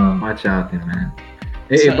 Watch out, man.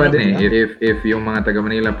 Iba din if yung mga taga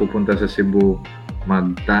Manila pupunta sa Cebu,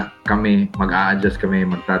 mag-a-adjust kami,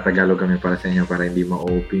 magtatagalog kami para sa inyo para hindi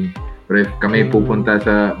ma-OP. Pero if kami pupunta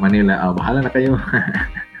sa Manila, bahala na kayo.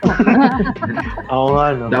 Oo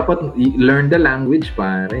nga, no? Dapat learn the language,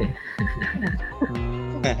 pare.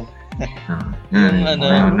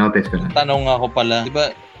 Notice ko na. Tanong ako pala, di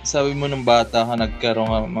ba sabi mo nung bata ka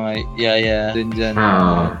nagkaroon ng mga yaya din dyan?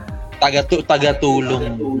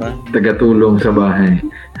 Tagatulong ba? Tagatulong sa bahay.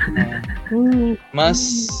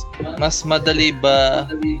 Mas madali ba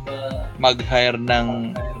mag-hire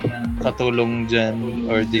ng katulong dyan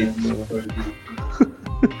or dito?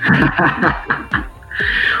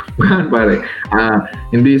 Pare,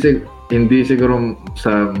 hindi siguro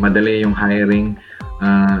sa madali yung hiring.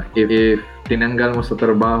 If tinanggal mo sa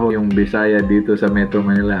trabaho yung Bisaya dito sa Metro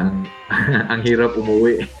Manila, ang hirap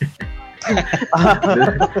umuwi.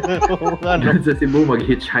 Doon sa Cebu,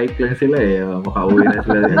 mag-hitchhike lang sila makauwi na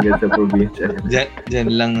sila hanggang sa probinsya. Diyan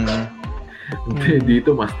lang.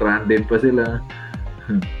 Dito, mas stranded pa sila.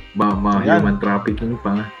 Human trafficking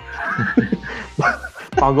pa.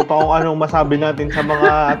 Bago pa kung anong masabi natin sa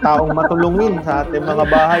mga taong matulungin sa ating mga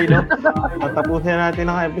bahay, no? Tapusin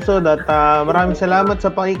natin ang episode at maraming salamat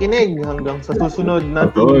sa pakikinig hanggang sa susunod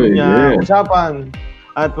nating usapan.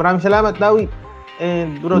 At maraming salamat, Dawit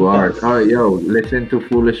and Broadcast. Listen to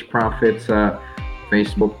Foolish Prophet sa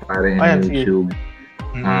Facebook pare and YouTube.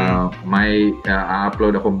 May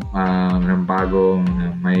upload ako ng bagong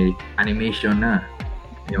may animation na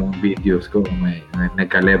yung videos ko, may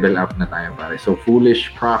nagka-level up na tayo pare. So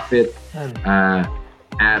Foolish Prophet at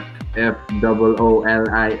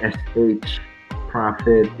FOOLISH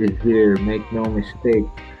Prophet is here, make no mistake.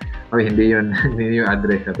 Hindi yun yung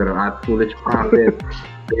address na, pero at Foolish Prophet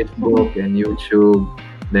Facebook and YouTube.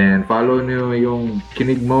 Then follow nyo yung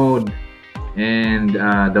Kinig Mode and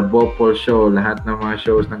the Bob Paul Show, lahat ng mga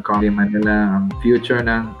shows ng Comedy Manila. Ang future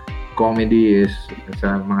ng comedy is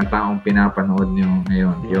sa mga taong pinapanood nyo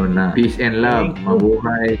ngayon. Yun lang. Peace and love.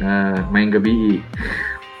 Mabuhay. Mayang gabi.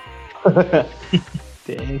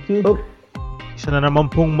 Thank you. Isa na naman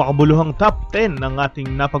pong makabuluhang top 10 ng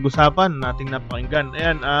ating napag-usapan, nating napakinggan.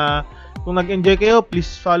 Ayan, kung nag-enjoy kayo,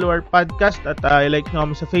 please follow our podcast at i-like nyo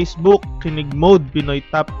kami sa Facebook, Kinig Mode, Pinoy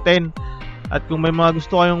Top 10. At kung may mga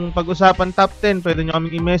gusto kayong pag-usapan top 10, pwede nyo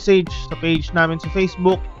kaming i-message sa page namin sa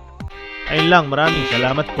Facebook. Ayun lang, maraming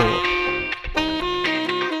salamat po.